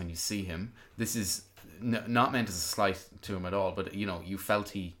interviews when you see him, this is not meant as a slight to him at all, but you felt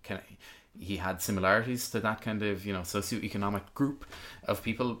he had similarities to that kind of socioeconomic group of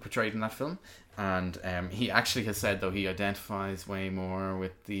people portrayed in that film. And he actually has said, though, he identifies way more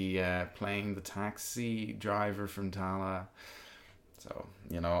with the playing the taxi driver from Tala. So,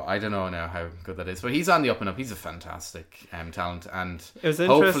 I don't know now how good that is, but he's on the up and up. He's a fantastic talent, and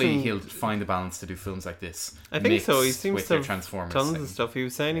hopefully he'll find the balance to do films like this. I think so. He seems to have Transformers tons of stuff. He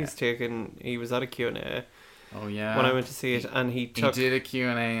was saying he was at a Q&A. Oh yeah, when I went to see it, and he did a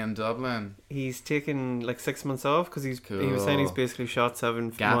Q&A in Dublin. He's taken 6 months off because he was saying he's basically shot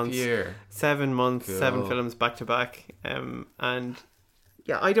 7 months, year. 7 months, cool. 7 films back to back, and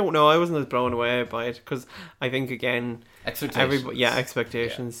yeah, I don't know. I wasn't as blown away by it because I think again expectations.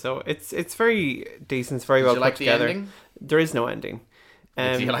 Expectations. Yeah. So it's very decent. It's very well put together. The ending? There is no ending.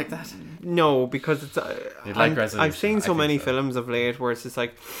 Do you like that? No, because it's. I've seen so many films of late where it's just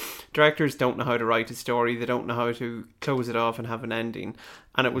directors don't know how to write a story. They don't know how to close it off and have an ending.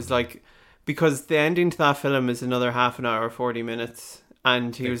 And it was because the ending to that film is another half an hour, 40 minutes.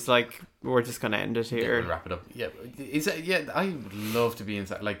 And he was we're just going to end it here. We'll wrap it up. Yeah. I would love to be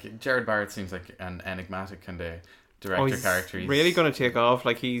inside. Gerard Barrett seems like an enigmatic kind of director character. He's really going to take off.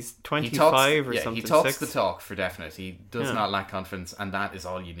 He's 25 or something. He talks the talk for definite. He does not lack confidence, and that is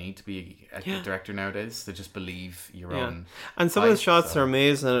all you need to be a director nowadays, to just believe your own. And some of the shots are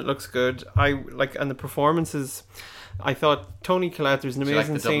amazing, and it looks good. And the performances. I thought Toni Collette, there's an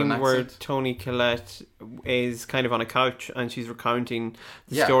amazing scene where Toni Collette is kind of on a couch and she's recounting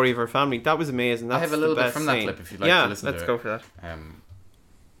the story of her family. That was amazing. That's I have a little bit from that clip if you'd like to listen to it. Yeah, let's go for that.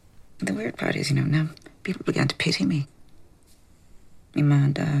 The weird part is, now people began to pity me. My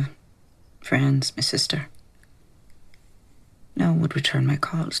mum, friends, my sister. No one would return my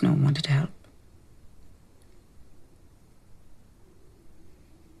calls. No one wanted to help.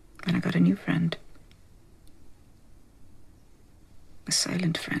 And I got a new friend. A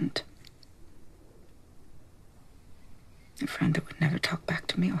silent friend. A friend that would never talk back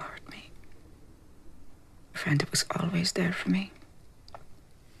to me or hurt me. A friend that was always there for me.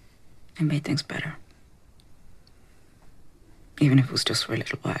 And made things better. Even if it was just for a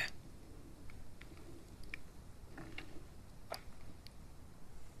little while.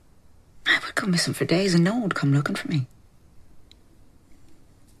 I would go missing for days and no one would come looking for me.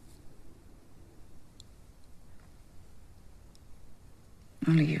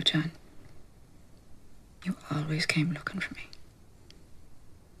 Only you, John. You always came looking for me.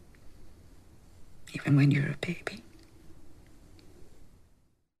 Even when you were a baby.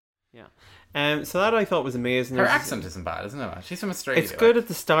 Yeah. So that I thought was amazing. Her accent isn't bad, isn't it? She's from Australia. It's good at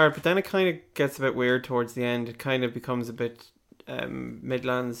the start, but then it kind of gets a bit weird towards the end. It kind of becomes a bit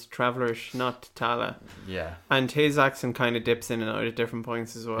Midlands Travellerish, not Tala. Yeah. And his accent kind of dips in and out at different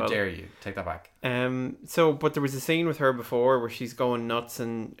points as well. How dare you? Take that back. But there was a scene with her before where she's going nuts,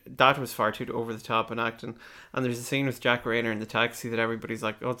 and that was far too over the top in acting. And there's a scene with Jack Rayner in the taxi that everybody's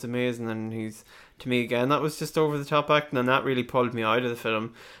like, oh, it's amazing, and he's, to me again, that was just over the top acting, and that really pulled me out of the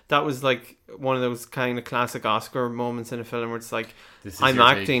film. That was like one of those kind of classic Oscar moments in a film where it's like, I'm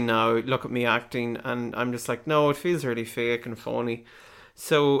acting now, look at me acting, and I'm just like, no, it feels really fake and phony.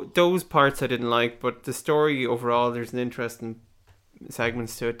 So those parts I didn't like, but the story overall, there's an interesting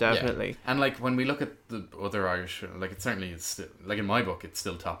segments to it, definitely. Yeah. And like when we look at the other Irish, like it certainly is still, like in my book, it's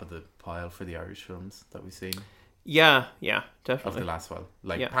still top of the pile for the Irish films that we've seen. Yeah, definitely. Of the last while.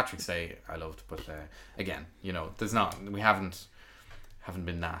 Like Patrick's Day I loved, but again, you know, we haven't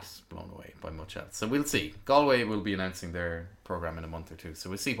been that blown away by much else. So we'll see. Galway will be announcing their programme in a month or two, so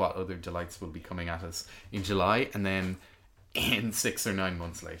we'll see what other delights will be coming at us in July, and then in 6 or 9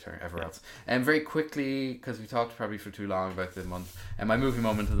 months later, ever else. And very quickly, because we talked probably for too long about the month, and my movie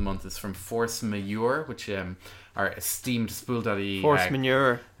moment of the month is from Force Majeure, which our esteemed Spool Daddy... Force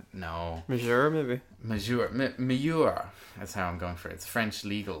Majeure. No. Majeure, maybe? Majeure. That's how I'm going for it. It's a French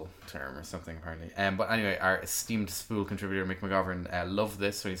legal term or something, apparently. But anyway, our esteemed Spool contributor, Mick McGovern, loved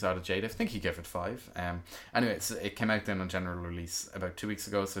this when he saw it at Jade. I think he gave it 5. Anyway, it came out then on general release about 2 weeks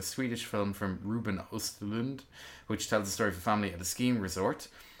ago. It's a Swedish film from Ruben Östlund, which tells the story of a family at a skiing resort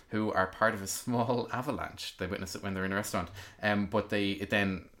who are part of a small avalanche. They witness it when they're in a restaurant. But it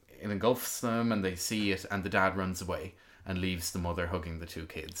engulfs them, and they see it, and the dad runs away and leaves the mother hugging the 2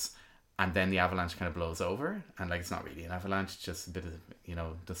 kids. And then the avalanche kind of blows over, and like it's not really an avalanche, just a bit of, you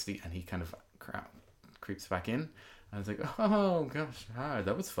know, dusty, and he kind of creeps back in. I was like, oh gosh,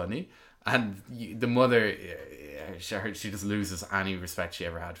 that was funny. And the mother, she just loses any respect she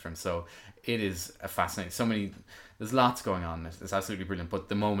ever had for him. So it is a fascinating. There's lots going on. It's absolutely brilliant. But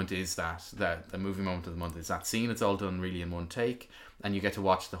the moment is that the movie moment of the month is that scene. It's all done really in one take, and you get to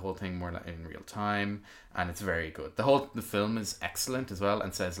watch the whole thing more in real time, and it's very good. The film is excellent as well,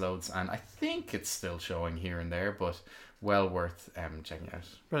 and says loads. And I think it's still showing here and there, but well worth checking out.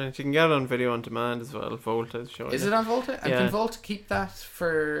 Right, you can get it on video on demand as well. Volta is showing. Is it on Volta? And can Volta keep that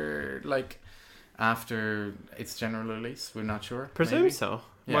for like after its general release? We're not sure. Presume maybe? so.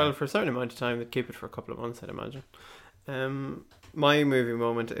 Yeah. Well, for a certain amount of time, they'd keep it for a couple of months, I'd imagine. My movie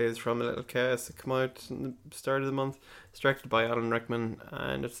moment is From a Little Chaos. It came out in the start of the month. It's directed by Alan Rickman,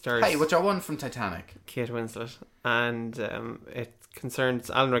 and it stars... Hey, which are one from Titanic? Kate Winslet. And it concerns...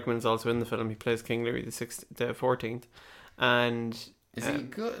 Alan Rickman's also in the film. He plays King Louis the 14th. And... Is he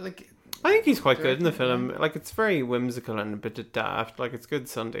good? Like, I think he's quite good in the film. Like, it's very whimsical and a bit daft. Like, it's good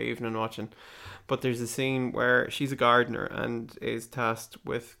Sunday evening watching. But there's a scene where she's a gardener and is tasked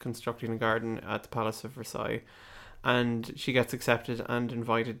with constructing a garden at the Palace of Versailles. And she gets accepted and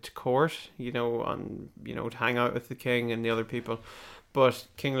invited to court, to hang out with the king and the other people. But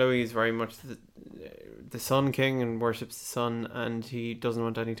King Louis is very much the Sun King and worships the sun, and he doesn't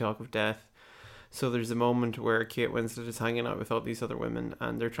want any talk of death. So there's a moment where Kate Winslet is hanging out with all these other women,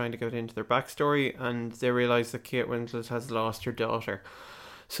 and they're trying to get into their backstory, and they realise that Kate Winslet has lost her daughter.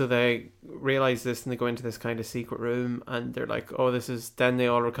 So they realise this, and they go into this kind of secret room, and they're like, oh, this is... Then they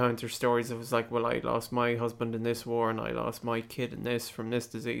all recount their stories. It was like, well, I lost my husband in this war, and I lost my kid in this from this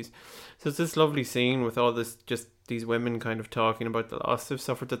disease. So it's this lovely scene with all this, just these women kind of talking about the loss they've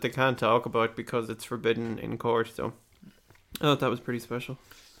suffered that they can't talk about because it's forbidden in court. So I thought that was pretty special.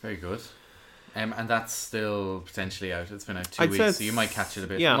 Very good. And that's still potentially out. It's been out 2 weeks, so you might catch it a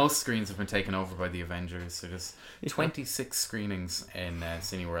bit. Yeah. Most screens have been taken over by the Avengers, so there's 26 screenings in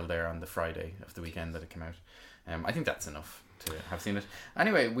Cineworld there on the Friday of the weekend that it came out. I think that's enough to have seen it.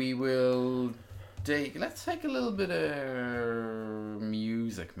 Anyway, we will let's take a little bit of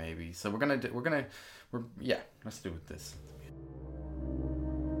music maybe. So let's do it this.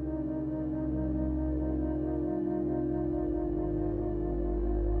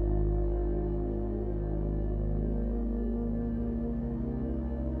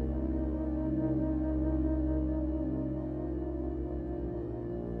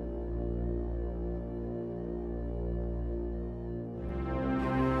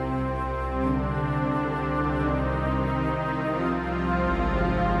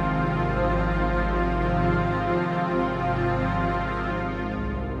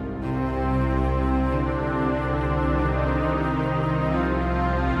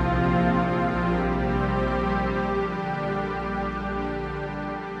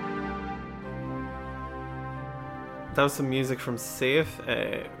 That was some music from Safe,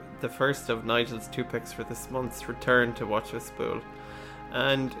 the first of Nigel's 2 picks for this month's return to Watch With Spool.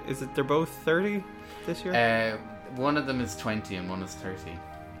 And they're both 30 this year? One of them is 20 and one is 30.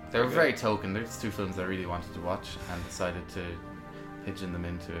 They were very token. There's 2 films I really wanted to watch and decided to pigeon them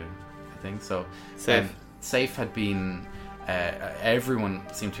into a thing. So Safe had been... everyone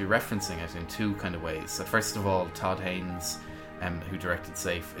seemed to be referencing it in 2 kind of ways. So first of all, Todd Haynes, who directed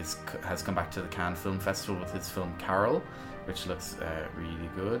Safe, has come back to the Cannes Film Festival with his film Carol, which looks really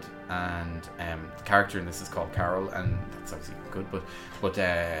good, and the character in this is called Carol, and that's obviously good. But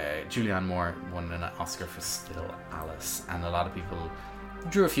Julianne Moore won an Oscar for Still Alice, and a lot of people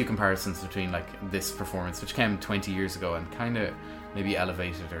drew a few comparisons between like this performance, which came 20 years ago, and kind of maybe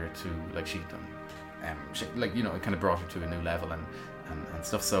elevated her to like she'd done. Like, you know, it kind of brought her to a new level and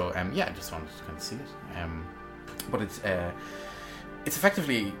stuff. So yeah, I just wanted to kind of see it. But it's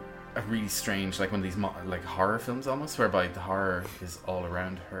effectively a really strange, like one of these like horror films almost, whereby the horror is all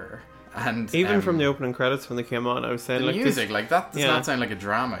around her. And even from the opening credits when they came on, I was saying the like music, like that does not sound like a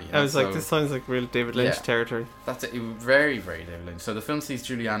drama. You know? I was like, this sounds like real David Lynch territory. That's it. Very, very David Lynch. So the film sees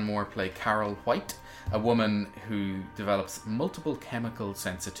Julianne Moore play Carol White, a woman who develops multiple chemical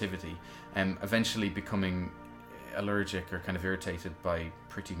sensitivity, and eventually becoming allergic or kind of irritated by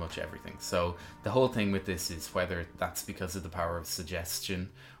pretty much everything. So the whole thing with this is whether that's because of the power of suggestion,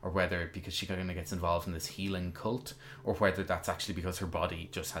 or whether because she kind of gets involved in this healing cult, or whether that's actually because her body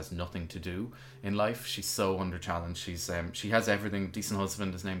just has nothing to do in life. She's so under challenge. She has everything. Decent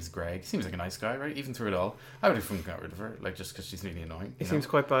husband, his name's Greg. Seems like a nice guy, right? Even through it all, I would have got rid of her, like just because she's really annoying. He seems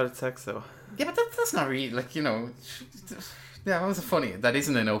quite bad at sex though. Yeah, but that's not really, like, you know. Yeah, that was funny. That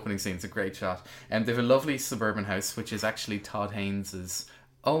isn't an opening scene. It's a great shot. And they have a lovely suburban house, which is actually Todd Haynes'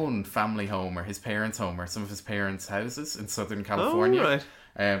 own family home, or his parents' home, or some of his parents' houses in Southern California. Oh,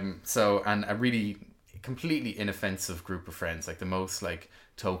 right. So, and a really completely inoffensive group of friends, like the most like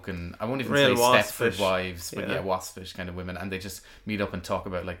token, I won't even say Stepford wives, but waspish kind of women, and they just meet up and talk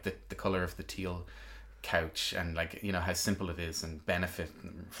about like the colour of the teal couch, and like, you know, how simple it is, and benefit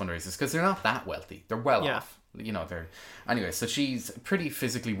fundraisers, because they're not that wealthy. They're well off. You know, they're anyway. So she's a pretty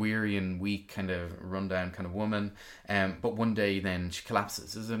physically weary and weak, kind of rundown kind of woman. But one day, then she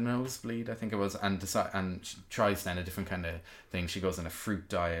collapses. Is it a nosebleed? I think it was, and she tries then a different kind of thing. She goes on a fruit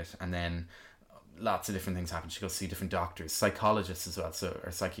diet, and then lots of different things happen. She goes to see different doctors, psychologists as well,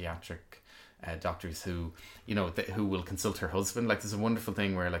 or psychiatric doctors who, you know, who will consult her husband. Like, there's a wonderful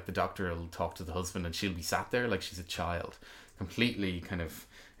thing where like the doctor will talk to the husband, and she'll be sat there like she's a child, completely kind of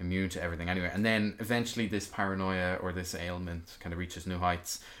immune to everything anyway. And then eventually this paranoia or this ailment kind of reaches new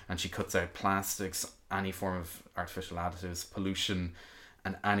heights, and she cuts out plastics, any form of artificial additives, pollution,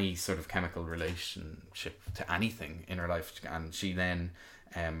 and any sort of chemical relationship to anything in her life. And she then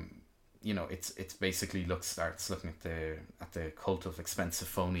you know, it's basically starts looking at the cult of expensive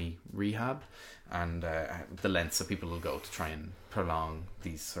phony rehab, and the lengths that people will go to try and prolong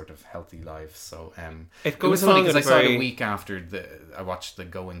these sort of healthy lives. So it goes was funny because I saw it a week after I watched the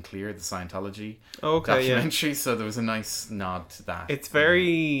Going Clear, the Scientology documentary. So there was a nice nod to that. It's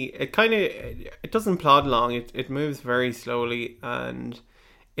it doesn't plod along. It moves very slowly, and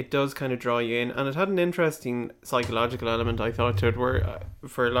it does kind of draw you in, and it had an interesting psychological element, I thought, to it, where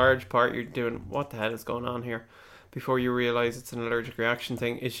for a large part you're doing, what the hell is going on here, before you realise it's an allergic reaction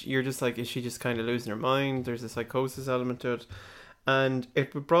thing. You're just like, is she just kind of losing her mind? There's a psychosis element to it, and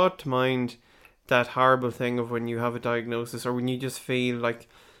it brought to mind that horrible thing of when you have a diagnosis, or when you just feel like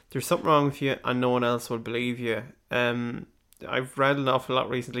there's something wrong with you and no one else will believe you. I've read an awful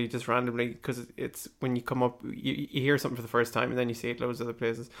lot recently, just randomly, because it's when you come up, you hear something for the first time and then you see it loads of other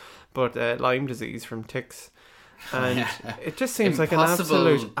places. But Lyme disease from ticks, and it just seems like an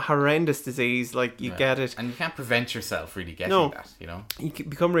absolute horrendous disease. Like, you get it, and you can't prevent yourself really getting that. You know, you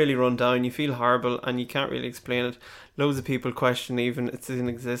become really run down. You feel horrible, and you can't really explain it. Loads of people question even its in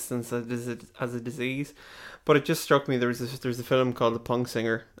existence as a disease. But it just struck me, there's a film called The Punk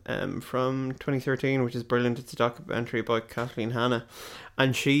Singer from 2013, which is brilliant. It's a documentary by Kathleen Hanna,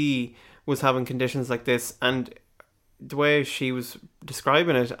 and she was having conditions like this, and the way she was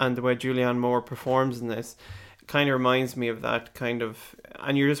describing it and the way Julianne Moore performs in this kind of reminds me of that kind of,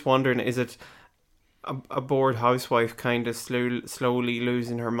 and you're just wondering, is it a bored housewife kind of slowly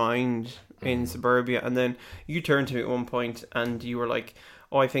losing her mind in suburbia? And then you turned to me at one point and you were like,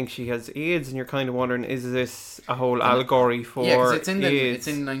 oh, I think she has AIDS, and you're kind of wondering, is this a whole allegory for AIDS? It's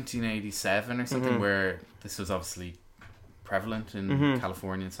in 1987 or something, where this was obviously prevalent in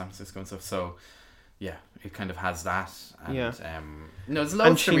California and San Francisco and stuff. So yeah, it kind of has that. And, there's loads.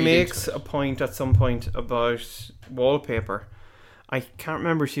 And she makes a point at some point about wallpaper, I can't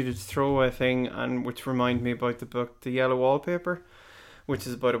remember, she did Throwaway Thing, and which reminded me about the book The Yellow Wallpaper, which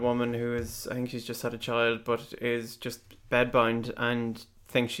is about a woman who is, I think she's just had a child, but is just bedbound and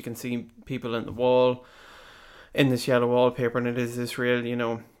thinks she can see people in the wall in this yellow wallpaper, and it is this real, you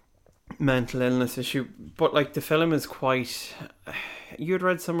know, mental illness issue. But like the film is quite... You had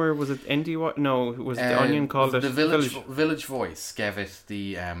read somewhere, was it Indie? No, was it The Onion called it? The Village Voice gave it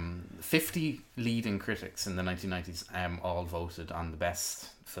the 50 leading critics in the 1990s all voted on the best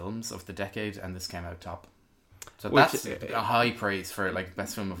films of the decade, and this came out top. So that's a high praise for like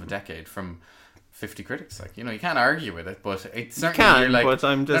best film of the decade from 50 critics. Like, you know, you can't argue with it, but it's certainly... You can, you're like, but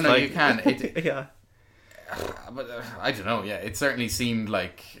I'm just no, like... you can. Yeah. But I don't know, yeah, it certainly seemed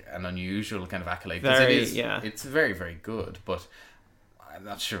like an unusual kind of accolade, because it's very, very good, but I'm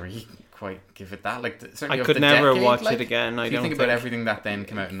not sure you can quite give it that. Like, certainly I of could the never decade, watch like, it again. I if you don't think about everything that then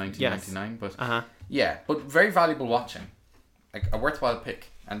came out in 1999, but yeah, but very valuable watching, like a worthwhile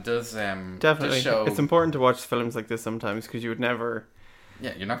pick, and does definitely does show... It's important to watch films like this sometimes, because you would never...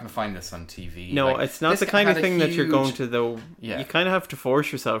 Yeah, you're not going to find this on TV. No, like, it's not the kind of thing that you're going to, though. Yeah. You kind of have to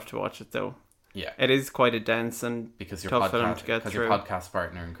force yourself to watch it, though. Yeah. It is quite a dense and because your tough film to get through. Your podcast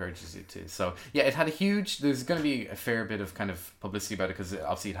partner encourages you to. So, yeah, it had a huge... There's going to be a fair bit of kind of publicity about it, because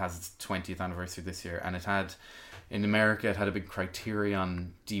obviously it has its 20th anniversary this year, and it had... In America, it had a big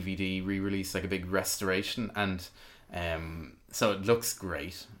Criterion DVD re-release, like a big restoration, and... so it looks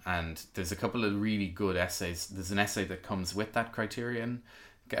great, and there's a couple of really good essays. There's an essay that comes with that Criterion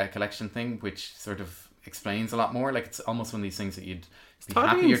collection thing, which sort of explains a lot more. Like, it's almost one of these things that you'd be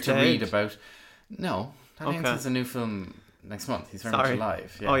happier to read about. No, Todd Haynes has a new film next month. He's very much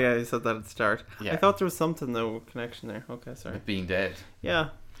alive. Yeah. Oh yeah, you said that at the start. Yeah. I thought there was something though, connection there. Okay, sorry. With being dead. Yeah.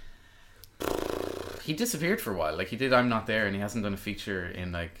 He disappeared for a while. Like, he did I'm Not There, and he hasn't done a feature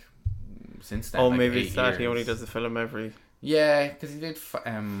in like since then. Oh, like maybe 8 it's that years. he only does a film every... Yeah, because he did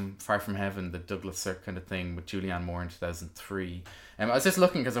Far From Heaven, the Douglas Sirk kind of thing with Julianne Moore in 2003. I was just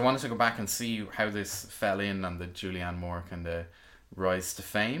looking because I wanted to go back and see how this fell in on the Julianne Moore kind of rise to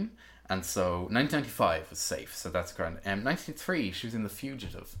fame. And so 1995 was safe, so that's grand. 1993, she was in The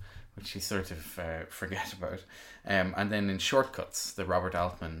Fugitive, which you sort of forget about. And then in Shortcuts, the Robert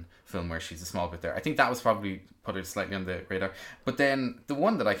Altman film where she's a small bit there. I think that was probably put it slightly on the radar. But then the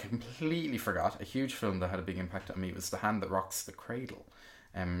one that I completely forgot, a huge film that had a big impact on me, was The Hand That Rocks the Cradle.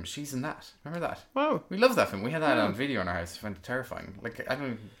 She's in that. Remember that? Wow. We love that film. We had that on video in our house. I found it terrifying. Like, I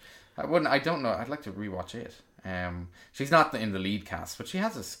don't know. I'd like to rewatch it. She's not in the lead cast, but she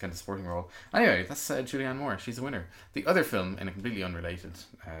has this kind of supporting role. Anyway, that's Julianne Moore. She's a winner. The other film, in a completely unrelated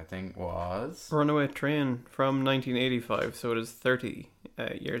thing, was Runaway Train from 1985, so it is 30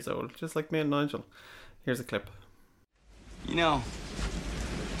 years old, just like me and Nigel. Here's a clip. You know,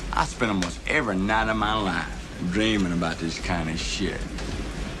 I spent almost every night of my life dreaming about this kind of shit.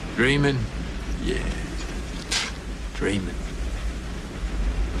 Dreaming? Yeah. Dreaming.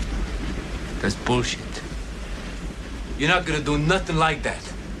 That's bullshit. You're not gonna do nothing like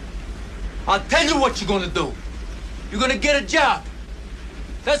that. I'll tell you what you're gonna do. You're gonna get a job.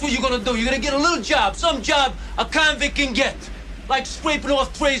 That's what you're gonna do. You're gonna get a little job, some job a convict can get. Like scraping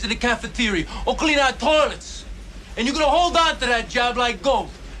off trays in the cafeteria or cleaning out toilets. And you're gonna hold on to that job like gold.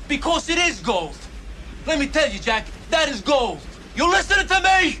 Because it is gold. Let me tell you, Jack, that is gold. You listening to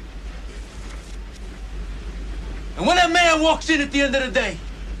me? And when that man walks in at the end of the day,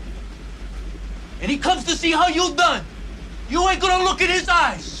 and he comes to see how you done, you ain't gonna look in his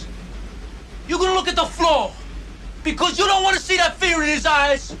eyes. You're gonna look at the floor. Because you don't want to see that fear in his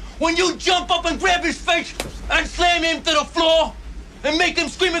eyes when you jump up and grab his face and slam him to the floor and make him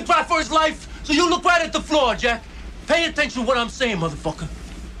scream and cry for his life. So you look right at the floor, Jack. Pay attention to what I'm saying, motherfucker.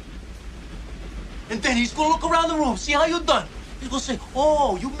 And then he's gonna look around the room, see how you done. He's gonna say,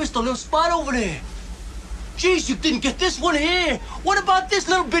 oh, you missed a little spot over there. Geez, you didn't get this one here. What about this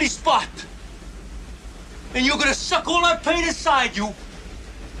little bitty spot? And you're gonna suck all that pain inside you,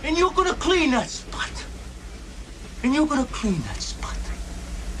 and you're gonna clean that spot. And you're gonna clean that spot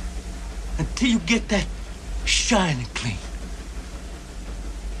until you get that shining clean.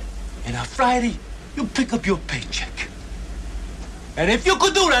 And on Friday, you pick up your paycheck. And if you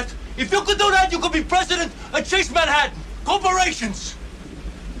could do that, you could be president of Chase Manhattan Corporations.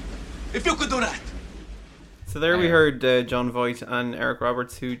 If you could do that. So there we heard John Voight and Eric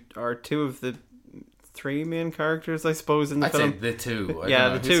Roberts, who are two of the three main characters, I suppose, in the film. I'd say the two. Yeah,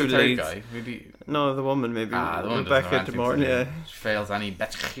 the two leads. Guy? Maybe... No, the woman, maybe. The woman Rebecca De Mornay. Yeah. She fails any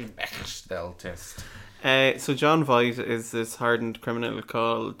Bechdel test. So John Voight is this hardened criminal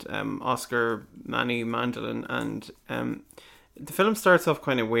called Oscar Manny Mandolin, and the film starts off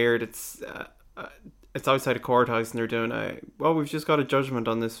kind of weird. It's it's outside a courthouse and they're doing we've just got a judgment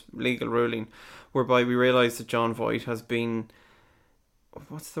on this legal ruling, whereby we realise that Jon Voight has been,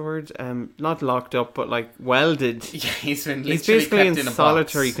 what's the word? Not locked up, but like welded. Yeah, he's basically in a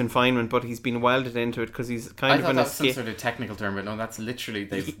solitary box. confinement, but he's been welded into it because he's kind of I thought an that was some escape. sort of technical term, but no, that's literally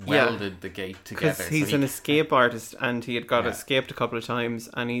they've welded the gate together. Because he's an escape artist, and he had got escaped a couple of times,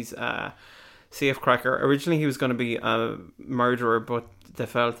 and he's a safecracker. Originally, he was going to be a murderer, but they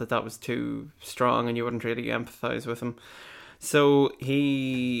felt that was too strong, and you wouldn't really empathise with him. So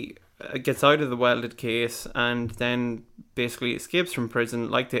he gets out of the welded case and then basically escapes from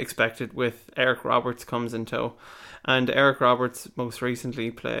prison like they expected, with Eric Roberts comes in tow. And Eric Roberts most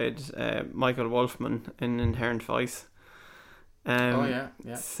recently played Michael Wolfman in Inherent Vice. Yeah.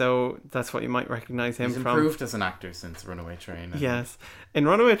 So that's what you might recognise him He's from. improved as an actor since Runaway Train. Yes. In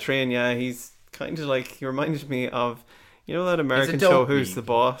Runaway Train, he's kind of like, he reminded me of, you know, that American show Who's the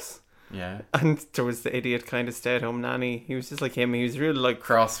Boss? Yeah. And there was the idiot kind of stay-at-home nanny. He was just like him. He was really like...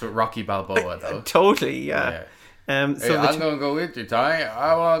 Cross with Rocky Balboa, though. Totally, yeah. So I'm going to go with you, Ty.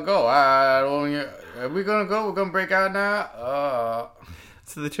 I want to go. Are we going to go? We're going to break out now?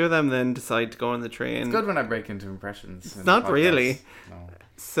 So the two of them then decide to go on the train. It's good when I break into impressions. It's not really. No.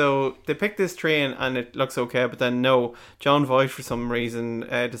 So they pick this train and it looks okay, but then no, Jon Voight for some reason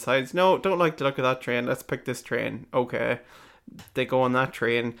decides, no, don't like the look of that train, let's pick this train. Okay. They go on that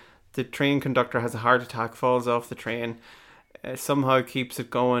train. The train conductor has a heart attack, falls off the train, somehow keeps it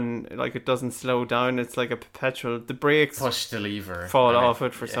going, like it doesn't slow down. It's like a perpetual, the brakes push the lever, fall off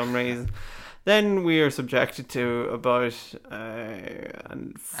it for some reason. Then we are subjected to about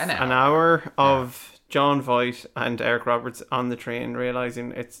an hour of Jon Voight and Eric Roberts on the train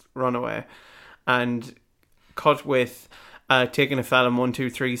realising it's Runaway, and cut with taking a Pelham 1, 2,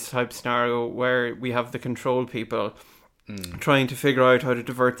 3 type scenario where we have the control people trying to figure out how to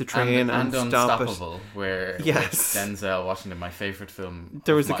divert the train and stop it. Where yes, Denzel Washington, my favourite film.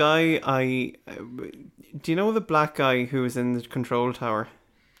 There was a guy, do you know the black guy who was in the control tower?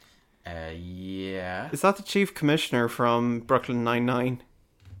 Yeah. Is that the chief commissioner from Brooklyn Nine-Nine?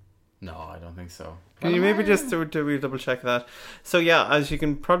 No, I don't think so. Can you maybe just do we double check that? So yeah, as you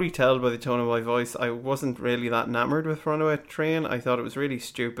can probably tell by the tone of my voice, I wasn't really that enamored with Runaway Train. I thought it was really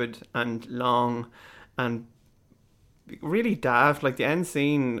stupid and long and really daft. Like the end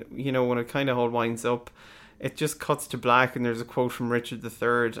scene, you know, when it kind of all winds up, it just cuts to black and there's a quote from Richard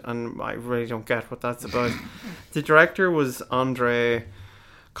III, and I really don't get what that's about. The director was Andrei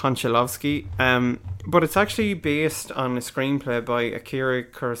Konchalovsky, but it's actually based on a screenplay by Akira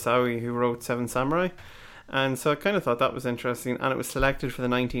Kurosawa, who wrote Seven Samurai, and so I kind of thought that was interesting, and it was selected for the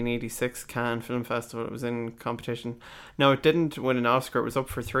 1986 Cannes Film Festival. It was in competition. Now it didn't win an Oscar, it was up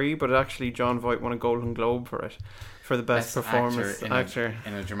for 3, but actually Jon Voight won a Golden Globe for it, for the best performance actor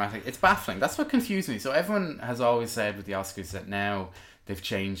in a dramatic. It's baffling. That's what confused me. So everyone has always said with the Oscars that now they've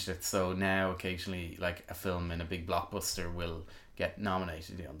changed it, so now occasionally like a film in a big blockbuster will get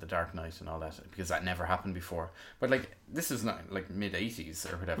nominated, you know, The Dark Knight and all that, because that never happened before. But like this is not like mid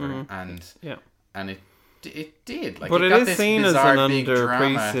 80s or whatever, and it did. Like, but it is seen as an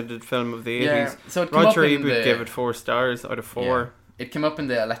underappreciated film of the 80s. Yeah. So Roger Ebert gave it 4 stars out of 4. Yeah. It came up in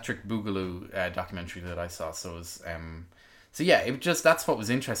the Electric Boogaloo documentary that I saw. So it was, that's what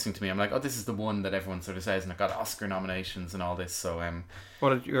was interesting to me. I'm like, oh, this is the one that everyone sort of says, and it got Oscar nominations and all this. So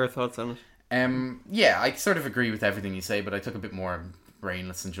what are your thoughts on it? I sort of agree with everything you say, but I took a bit more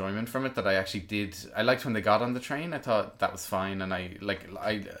brainless enjoyment from it that I actually did. I liked when they got on the train. I thought that was fine, and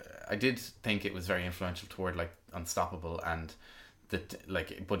I did think it was very influential toward like Unstoppable, and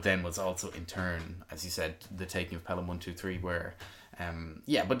but then was also in turn, as you said, the taking of Pelham 1, 2, 3, where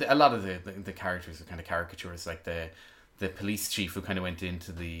but a lot of the characters are kind of caricatures, like the police chief who kind of went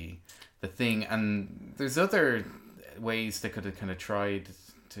into the thing, and there's other ways they could have kind of tried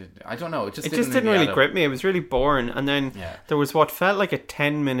to, I don't know, it just didn't really grip me. It was really boring, and then there was what felt like a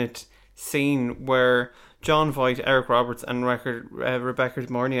 10-minute scene where Jon Voight, Eric Roberts and Rebecca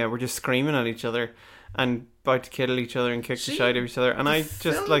Mornia were just screaming at each other and about to kill each other and kick the shit out of each other, and I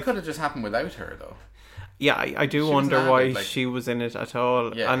just like, could have just happened without her though. Yeah, I do wonder why she was in it at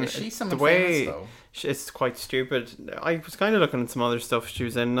all. Yeah, and she's someone the way famous, though. It's quite stupid. I was kind of looking at some other stuff she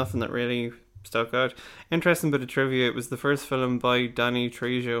was in, nothing that really stuck out. Interesting bit of trivia, it was the first film by Danny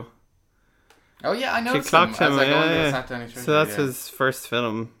Trejo. Oh yeah, I know. She clocked him, so that's his first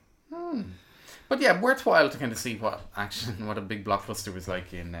film. But yeah, worthwhile to kind of see what a big blockbuster was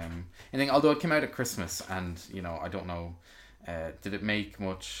like in although it came out at Christmas, and you know, I don't know, did it make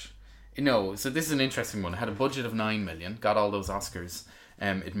much? No, so this is an interesting one. It had a budget of 9 million, got all those Oscars.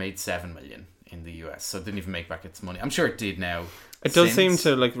 It made 7 million in the US, so it didn't even make back its money. I'm sure it did now. It does seem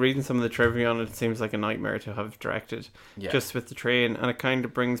to, like, reading some of the trivia on it, it seems like a nightmare to have directed just with the train, and it kind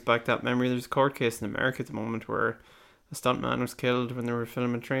of brings back that memory. There's a court case in America at the moment where a stuntman was killed when they were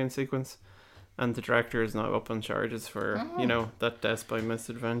filming a train sequence, and the director is now up on charges for, you know, that death by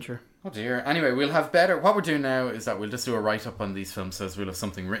misadventure. Oh dear. Anyway, we'll have better... What we're doing now is that we'll just do a write-up on these films, so we'll have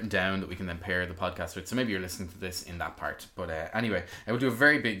something written down that we can then pair the podcast with. So maybe you're listening to this in that part. But anyway, I will do a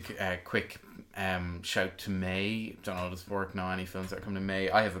very big, quick shout to May. Don't know, does work now any films that are coming to May?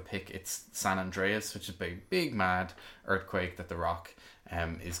 I have a pick. It's San Andreas, which is a big mad earthquake that The Rock...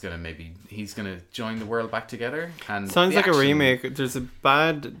 is gonna he's gonna join the world back together. And sounds like a remake. There's a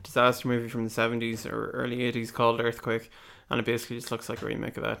bad disaster movie from the 70s or early 80s called Earthquake, and it basically just looks like a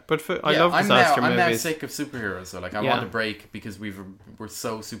remake of that. But I love disaster movies. I'm now sick of superheroes, so like I want a break because we're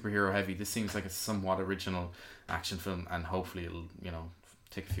so superhero heavy. This seems like a somewhat original action film, and hopefully it'll, you know,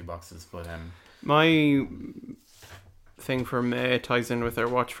 tick a few boxes. But my thing for May ties in with our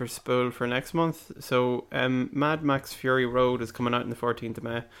watch for Spool for next month. So Mad Max Fury Road is coming out on the 14th of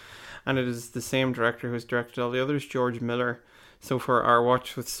May, and it is the same director who's directed all the others, George Miller. So for our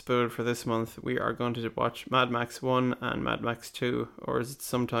watch with Spool for this month, we are going to watch Mad Max 1 and Mad Max 2, or as it's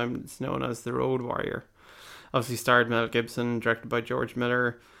sometimes known as The Road Warrior. Obviously starred Mel Gibson, directed by George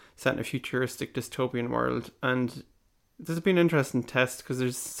Miller, set in a futuristic dystopian world. And this has been an interesting test because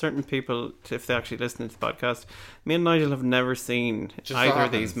there's certain people, if they actually listen to the podcast, me and Nigel have never seen either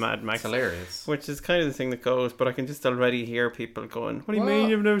of these Mad Max. It's hilarious. Which is kind of the thing that goes, but I can just already hear people going, what do you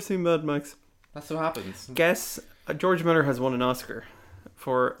mean you've never seen Mad Max? That's what happens. Guess, George Miller has won an Oscar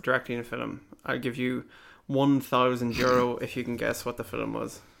for directing a film. I'll give you €1,000 if you can guess what the film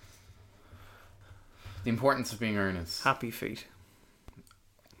was. The Importance of Being Earnest. Happy Feet.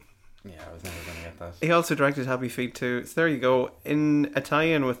 Yeah, I was never going to get that. He also directed Happy Feet too. So there you go. In a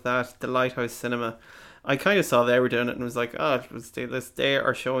tie-in with that, the Lighthouse Cinema, I kind of saw they were doing it and was like, let's do this. They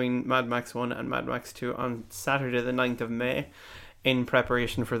are showing Mad Max 1 and Mad Max 2 on Saturday the 9th of May in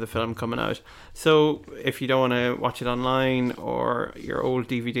preparation for the film coming out. So if you don't want to watch it online or your old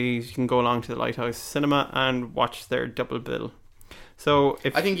DVDs, you can go along to the Lighthouse Cinema and watch their double bill. So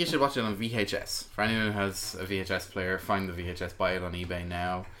I think you should watch it on VHS. For anyone who has a VHS player, find the VHS, buy it on eBay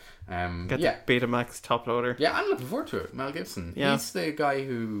now. Get the Betamax top loader. Yeah, I'm looking forward to it. Mel Gibson. Yeah. He's the guy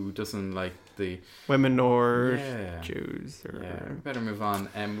who doesn't like the women or Jews. We better move on.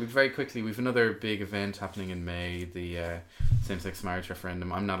 We've another big event happening in May, the same-sex marriage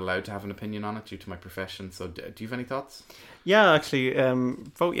referendum. I'm not allowed to have an opinion on it due to my profession. So do you have any thoughts? Yeah, actually,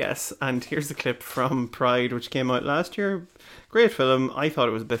 vote yes. And here's a clip from Pride, which came out last year. Great film. I thought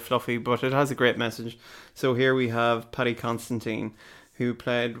it was a bit fluffy, but it has a great message. So here we have Paddy Constantine, who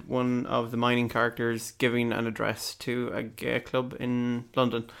played one of the mining characters, giving an address to a gay club in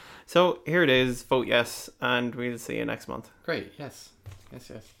London. So here it is, vote yes, and we'll see you next month. Great, yes.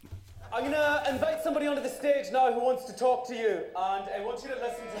 I'm going to invite somebody onto the stage now who wants to talk to you, and I want you to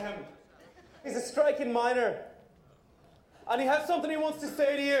listen to him. He's a striking miner, and he has something he wants to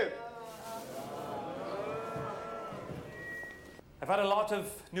say to you. I've had a lot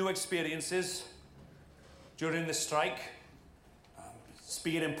of new experiences during the strike.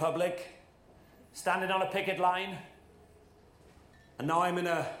 Speed in public, standing on a picket line, and now I'm in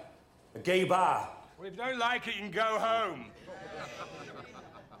a gay bar. Well, if you don't like it, you can go home.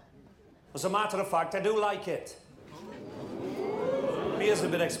 As a matter of fact, I do like it. Beer's a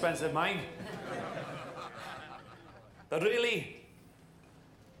bit expensive, mine. But really,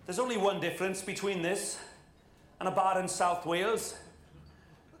 there's only one difference between this and a bar in South Wales.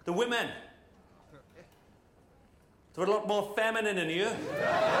 The women. They're a lot more feminine in here.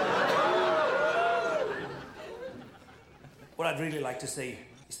 What I'd really like to say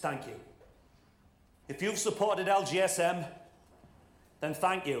is thank you. If you've supported LGSM, then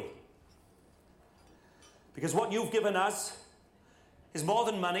thank you. Because what you've given us is more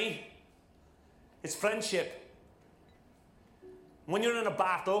than money, it's friendship. When you're in a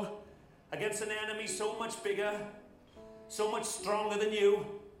battle against an enemy so much bigger, so much stronger than you,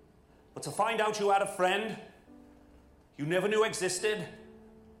 but to find out you had a friend you never knew existed,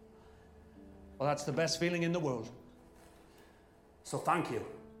 well, that's the best feeling in the world. So thank you.